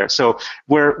things are better. So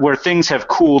where things have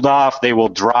cooled off, they will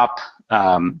drop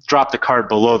the card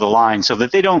below the line so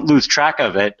that they don't lose track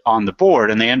of it on the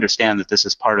board, and they understand that this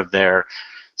is part of their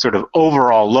sort of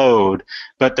overall load,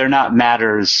 but they're not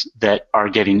matters that are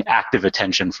getting active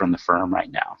attention from the firm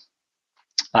right now.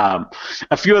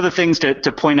 A few other things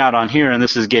to point out on here, and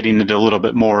this is getting into a little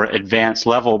bit more advanced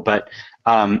level, but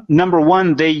number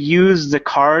one, they use the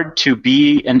card to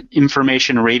be an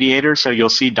information radiator. So you'll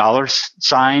see dollar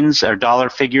signs or dollar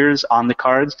figures on the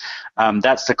cards.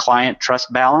 That's the client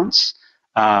trust balance.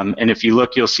 And if you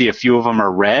look, you'll see a few of them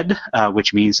are red,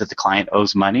 which means that the client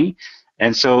owes money.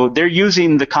 And so they're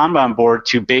using the Kanban board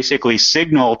to basically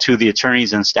signal to the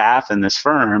attorneys and staff in this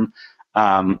firm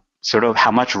sort of how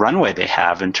much runway they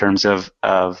have in terms of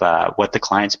what the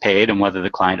client's paid and whether the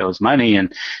client owes money.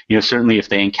 And certainly if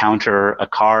they encounter a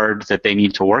card that they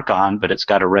need to work on, but it's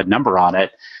got a red number on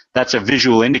it, that's a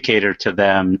visual indicator to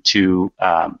them to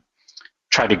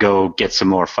try to go get some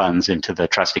more funds into the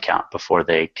trust account before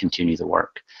they continue the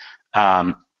work.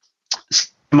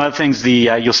 Some other things,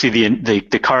 you'll see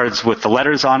the cards with the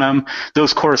letters on them.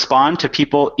 Those correspond to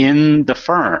people in the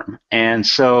firm. And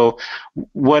so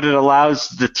what it allows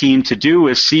the team to do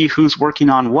is see who's working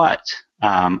on what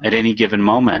at any given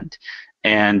moment.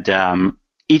 And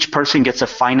each person gets a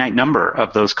finite number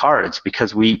of those cards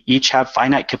because we each have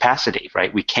finite capacity,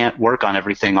 right? We can't work on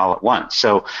everything all at once.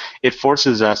 So it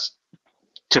forces us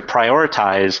to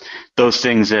prioritize those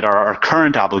things that are our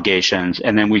current obligations,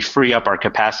 and then we free up our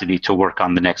capacity to work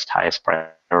on the next highest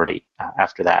priority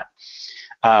after that.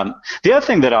 The other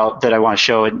thing that I want to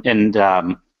show, and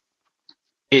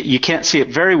you can't see it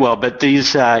very well, but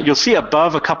these you'll see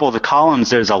above a couple of the columns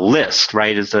there's a list,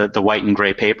 right, is the white and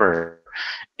gray paper.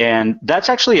 And that's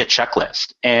actually a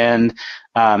checklist. And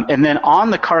then on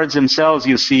the cards themselves,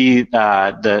 you see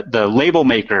the label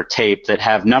maker tape that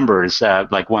have numbers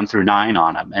like 1 through 9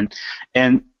 on them.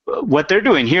 And what they're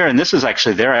doing here, and this is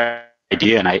actually their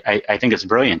idea, and I think it's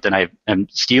brilliant, and I am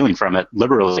stealing from it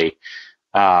liberally,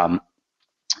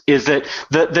 is that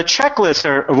the checklists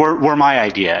were my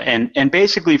idea. And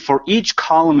basically for each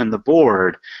column in the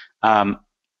board,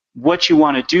 what you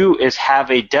want to do is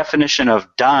have a definition of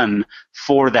done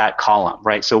for that column,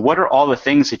 right? So what are all the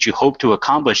things that you hope to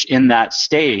accomplish in that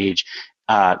stage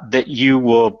that you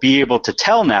will be able to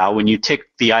tell now when you tick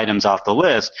the items off the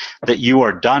list that you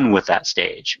are done with that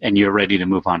stage and you're ready to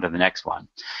move on to the next one.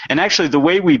 And actually the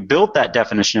way we built that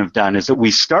definition of done is that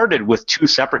we started with 2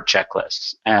 separate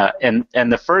checklists. And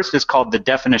the first is called the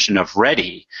definition of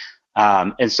ready.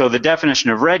 And so the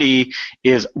definition of ready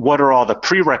is what are all the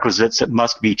prerequisites that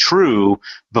must be true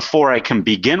before I can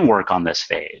begin work on this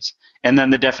phase. And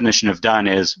then the definition of done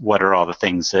is what are all the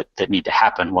things that need to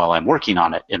happen while I'm working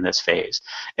on it in this phase.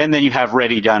 And then you have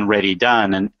ready,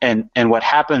 done. And what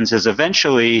happens is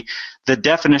eventually the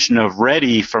definition of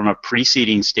ready from a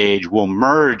preceding stage will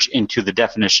merge into the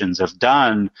definitions of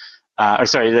done.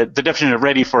 The definition of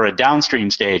ready for a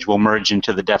downstream stage will merge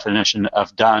into the definition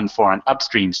of done for an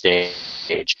upstream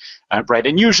stage, right?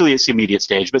 And usually it's the immediate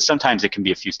stage, but sometimes it can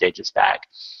be a few stages back.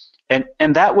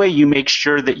 And that way you make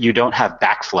sure that you don't have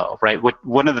backflow, right?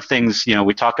 One of the things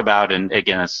we talk about, and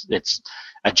again, it's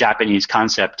a Japanese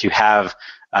concept to have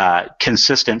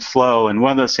consistent flow, and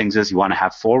one of those things is you want to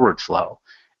have forward flow.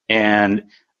 And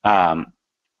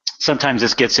sometimes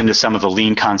this gets into some of the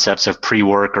lean concepts of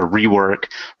pre-work or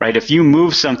rework, right? If you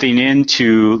move something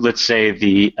into, let's say,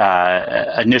 the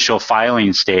initial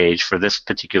filing stage for this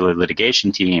particular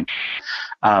litigation team,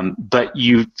 but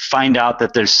you find out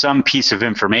that there's some piece of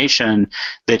information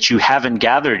that you haven't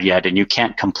gathered yet and you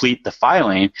can't complete the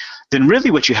filing, then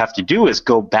really what you have to do is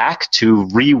go back to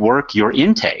rework your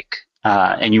intake.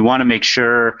 and you want to make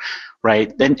sure,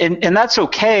 right? And that's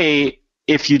okay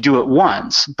if you do it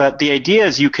once, but the idea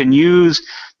is you can use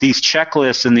these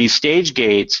checklists and these stage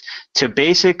gates to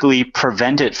basically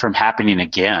prevent it from happening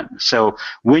again. So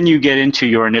when you get into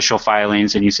your initial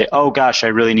filings and you say, oh gosh, I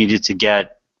really needed to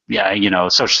get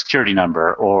social security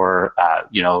number or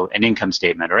an income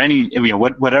statement or any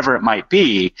whatever it might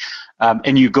be,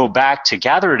 and you go back to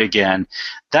gather it again,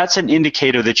 that's an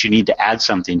indicator that you need to add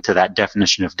something to that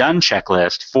definition of done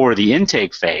checklist for the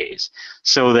intake phase,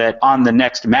 so that on the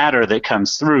next matter that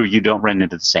comes through, you don't run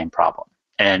into the same problem.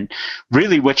 And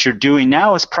really what you're doing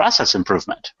now is process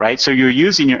improvement, right? So you're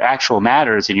using your actual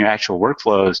matters and your actual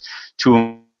workflows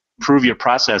to improve your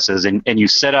processes, and you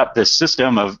set up this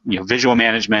system of visual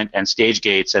management and stage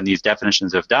gates and these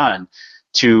definitions of done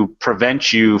to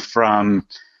prevent you from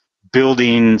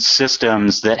building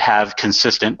systems that have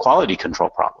consistent quality control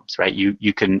problems, right?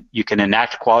 You can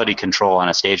enact quality control on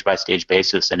a stage-by-stage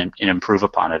basis and improve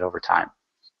upon it over time.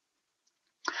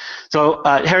 So,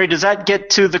 Harry, does that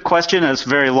get to the question? It's a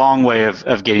very long way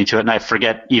of getting to it, and I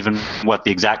forget even what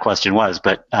the exact question was,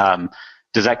 but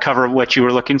does that cover what you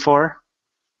were looking for?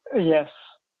 Yes.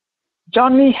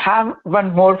 John, we have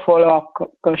one more follow-up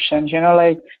question.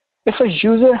 If a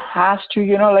user has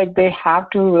to, they have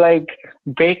to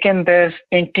bake in this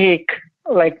intake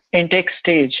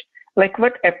stage,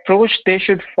 what approach they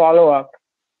should follow up,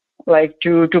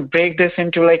 to break this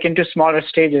into smaller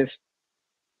stages?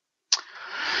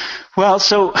 Well,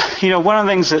 so one of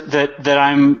the things that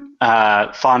I'm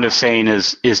fond of saying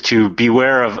is to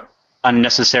beware of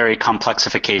unnecessary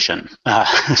complexification.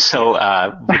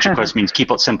 Which of course means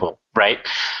keep it simple, right?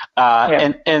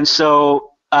 Yeah. And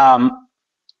so my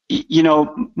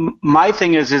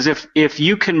thing is if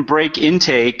you can break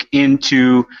intake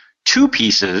into two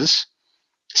pieces,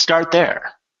 start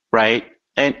there, right?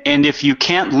 And if you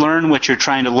can't learn what you're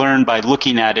trying to learn by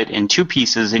looking at it in two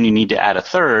pieces and you need to add a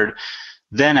third,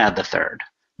 then add the third.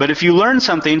 But if you learn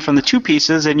something from the two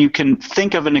pieces and you can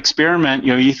think of an experiment,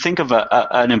 you think of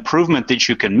an improvement that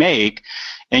you can make,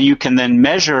 and you can then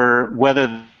measure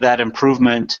whether that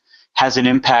improvement has an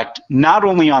impact not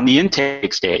only on the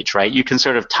intake stage, right? You can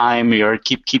sort of time or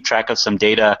keep track of some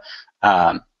data,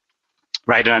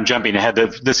 right? And I'm jumping ahead.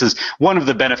 This is one of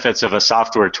the benefits of a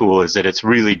software tool, is that it's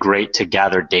really great to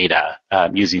gather data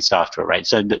using software, right?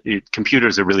 So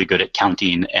computers are really good at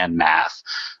counting and math.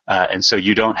 And so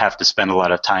you don't have to spend a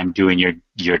lot of time doing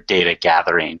your data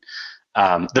gathering.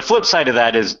 The flip side of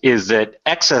that is that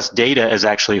excess data is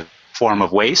actually a form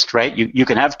of waste, right? You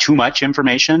can have too much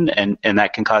information, and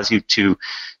that can cause you to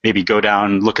maybe go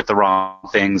down, look at the wrong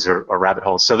things or rabbit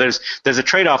holes. So there's a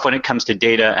trade-off when it comes to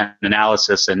data and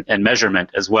analysis and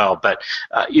measurement as well. But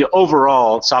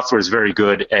overall, software is very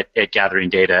good at gathering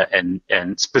data,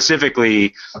 and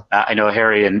specifically, I know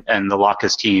Harry and the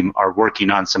Locus team are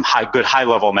working on some good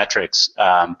high-level metrics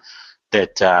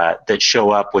that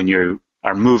show up when you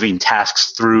are moving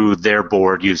tasks through their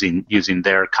board using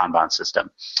their Kanban system.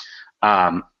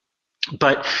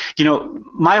 But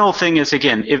my whole thing is,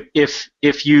 again,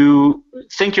 if you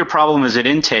think your problem is at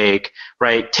intake,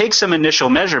 right, take some initial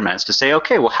measurements to say,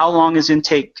 okay, well, how long is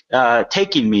intake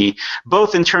taking me,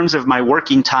 both in terms of my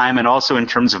working time and also in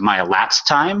terms of my elapsed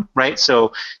time, right?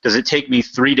 So does it take me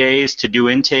 3 days to do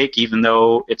intake, even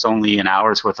though it's only an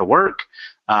hour's worth of work?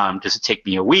 Does it take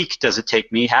me a week? Does it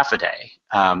take me half a day?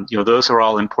 Those are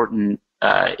all important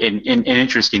and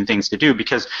interesting things to do,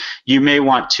 because you may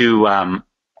want to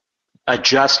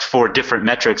adjust for different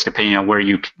metrics depending on where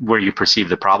you perceive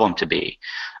the problem to be.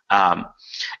 And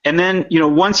then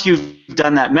once you've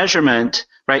done that measurement,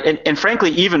 right, and frankly,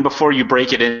 even before you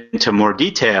break it into more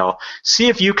detail, see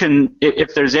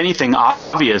if there's anything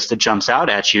obvious that jumps out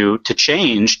at you to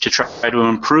change to try to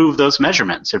improve those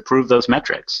measurements, improve those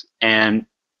metrics. And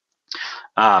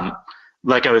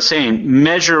like I was saying,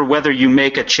 measure whether you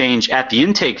make a change at the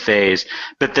intake phase,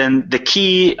 but then the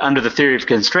key under the theory of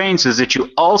constraints is that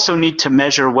you also need to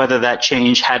measure whether that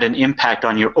change had an impact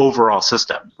on your overall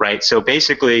system, right? So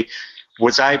basically,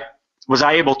 was I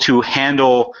able to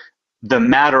handle the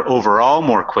matter overall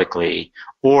more quickly,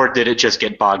 or did it just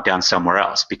get bogged down somewhere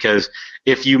else? Because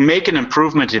if you make an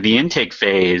improvement to the intake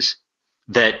phase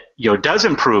that does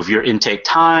improve your intake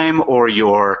time or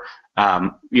your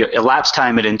elapsed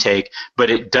time at intake,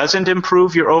 but it doesn't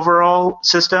improve your overall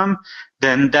system,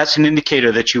 then that's an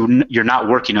indicator that you're not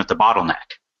working at the bottleneck,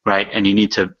 right? And you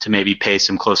need to maybe pay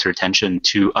some closer attention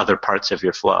to other parts of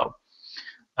your flow.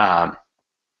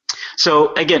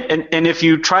 So again, and if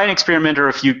you try an experiment, or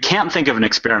if you can't think of an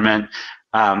experiment,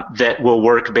 that will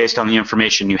work based on the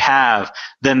information you have,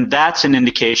 then that's an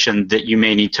indication that you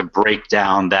may need to break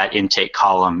down that intake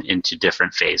column into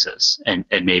different phases and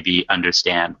maybe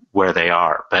understand where they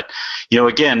are. But,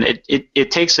 again,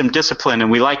 it takes some discipline,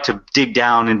 and we like to dig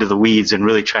down into the weeds and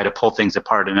really try to pull things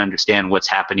apart and understand what's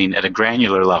happening at a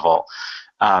granular level.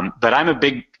 But I'm a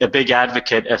big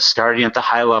advocate of starting at the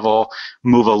high level,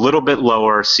 move a little bit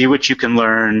lower, see what you can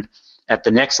learn at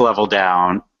the next level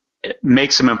down,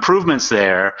 make some improvements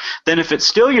there. Then if it's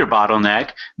still your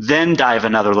bottleneck, then dive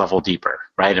another level deeper,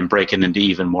 right, and break it into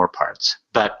even more parts.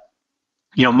 But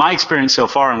my experience so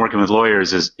far in working with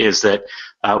lawyers is that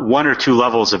 1 or 2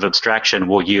 levels of abstraction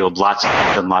will yield lots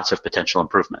and lots of potential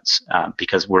improvements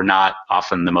because we're not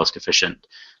often the most efficient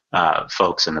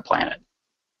folks in the planet.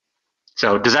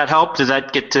 So does that help? Does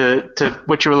that get to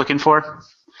what you were looking for?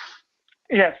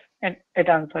 Yes, it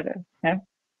answered it. Yeah.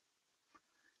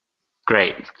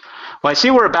 Great. Well, I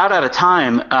see we're about out of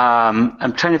time.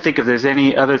 I'm trying to think if there's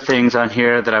any other things on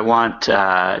here that I want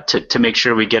to make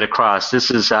sure we get across. This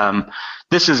is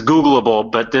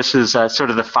Googleable, but this is sort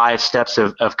of the 5 steps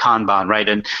of Kanban,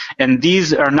 right? And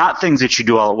these are not things that you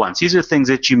do all at once. These are things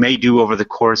that you may do over the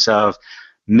course of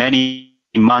many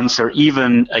months or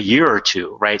even a year or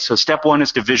 2, right? So step 1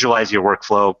 is to visualize your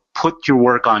workflow, put your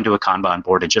work onto a Kanban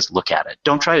board and just look at it.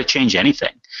 Don't try to change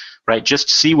anything, right? Just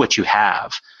see what you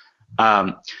have.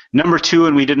 Number 2,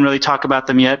 and we didn't really talk about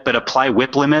them yet, but apply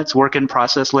WIP limits, work in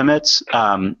process limits.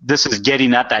 This is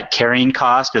getting at that carrying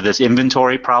cost or this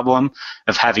inventory problem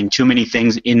of having too many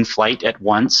things in flight at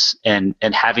once, and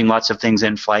having lots of things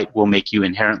in flight will make you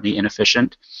inherently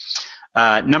inefficient.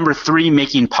 Number 3,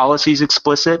 making policies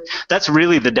explicit. That's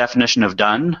really the definition of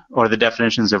done, or the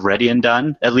definitions of ready and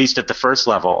done, at least at the first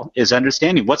level, is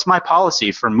understanding what's my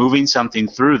policy for moving something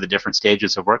through the different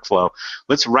stages of workflow.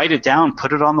 Let's write it down,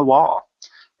 put it on the wall,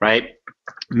 right?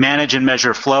 Manage and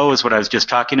measure flow is what I was just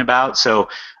talking about. So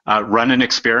run an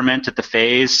experiment at the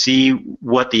phase, see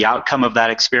what the outcome of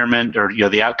that experiment or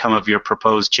the outcome of your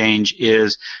proposed change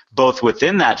is, both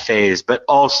within that phase, but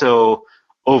also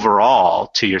overall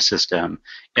to your system,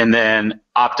 and then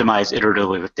optimize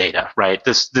iteratively with data, right?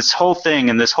 This whole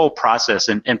thing and this whole process,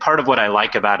 and part of what I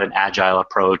like about an agile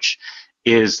approach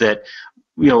is that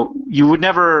you would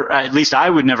never, at least I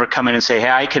would never come in and say,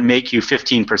 hey, I can make you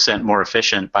 15% more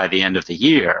efficient by the end of the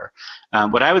year.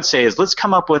 What I would say is, let's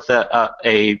come up with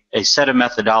a set of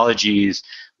methodologies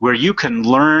where you can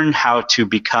learn how to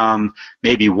become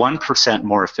maybe 1%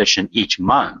 more efficient each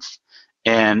month.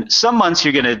 And some months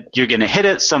you're gonna hit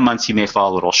it, some months you may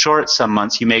fall a little short, some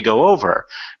months you may go over.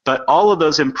 But all of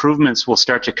those improvements will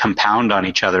start to compound on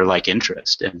each other like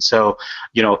interest. And so,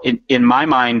 in my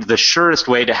mind, the surest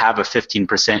way to have a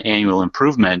 15% annual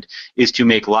improvement is to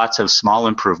make lots of small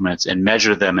improvements and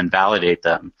measure them and validate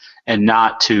them, and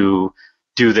not to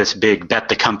do this big bet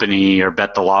the company or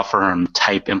bet the law firm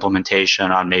type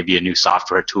implementation on maybe a new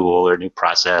software tool or new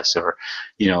process or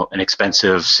an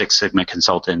expensive Six Sigma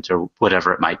consultant or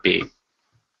whatever it might be.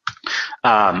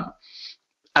 A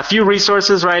few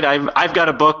resources, right? I've got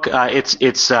a book.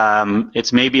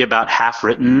 It's maybe about half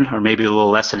written, or maybe a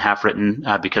little less than half written,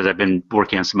 because I've been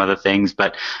working on some other things.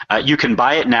 But you can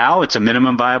buy it now. It's a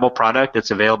minimum viable product.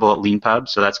 It's available at LeanPub,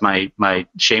 so that's my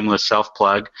shameless self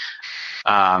plug.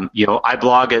 I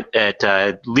blog at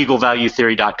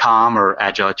legalvaluetheory.com or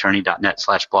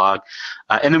agileattorney.net/blog.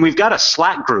 And then we've got a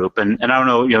Slack group, and I don't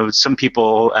know, some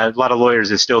people, a lot of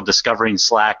lawyers are still discovering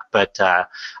Slack, but I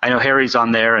know Harry's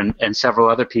on there and several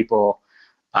other people.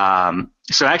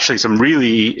 So actually some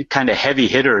really kind of heavy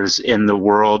hitters in the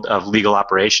world of legal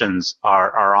operations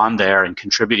are on there and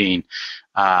contributing.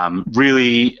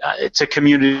 Really, it's a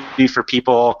community for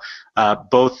people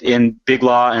both in big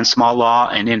law and small law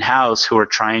and in-house who are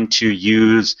trying to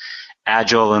use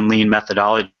agile and lean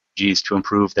methodologies to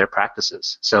improve their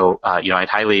practices. So, I'd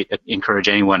highly encourage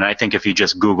anyone. I think if you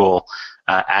just Google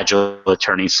Agile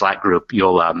Attorney Slack group,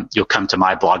 you'll come to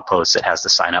my blog post that has the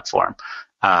sign up form.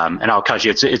 And I'll tell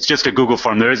you, it's just a Google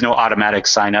form. There is no automatic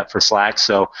sign up for Slack.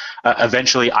 So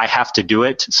eventually I have to do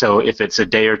it. So if it's a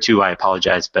day or two, I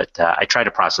apologize, but I try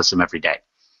to process them every day.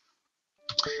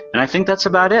 And I think that's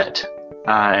about it.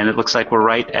 And it looks like we're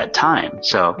right at time.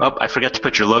 So, I forgot to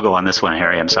put your logo on this one,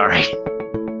 Harry. I'm sorry.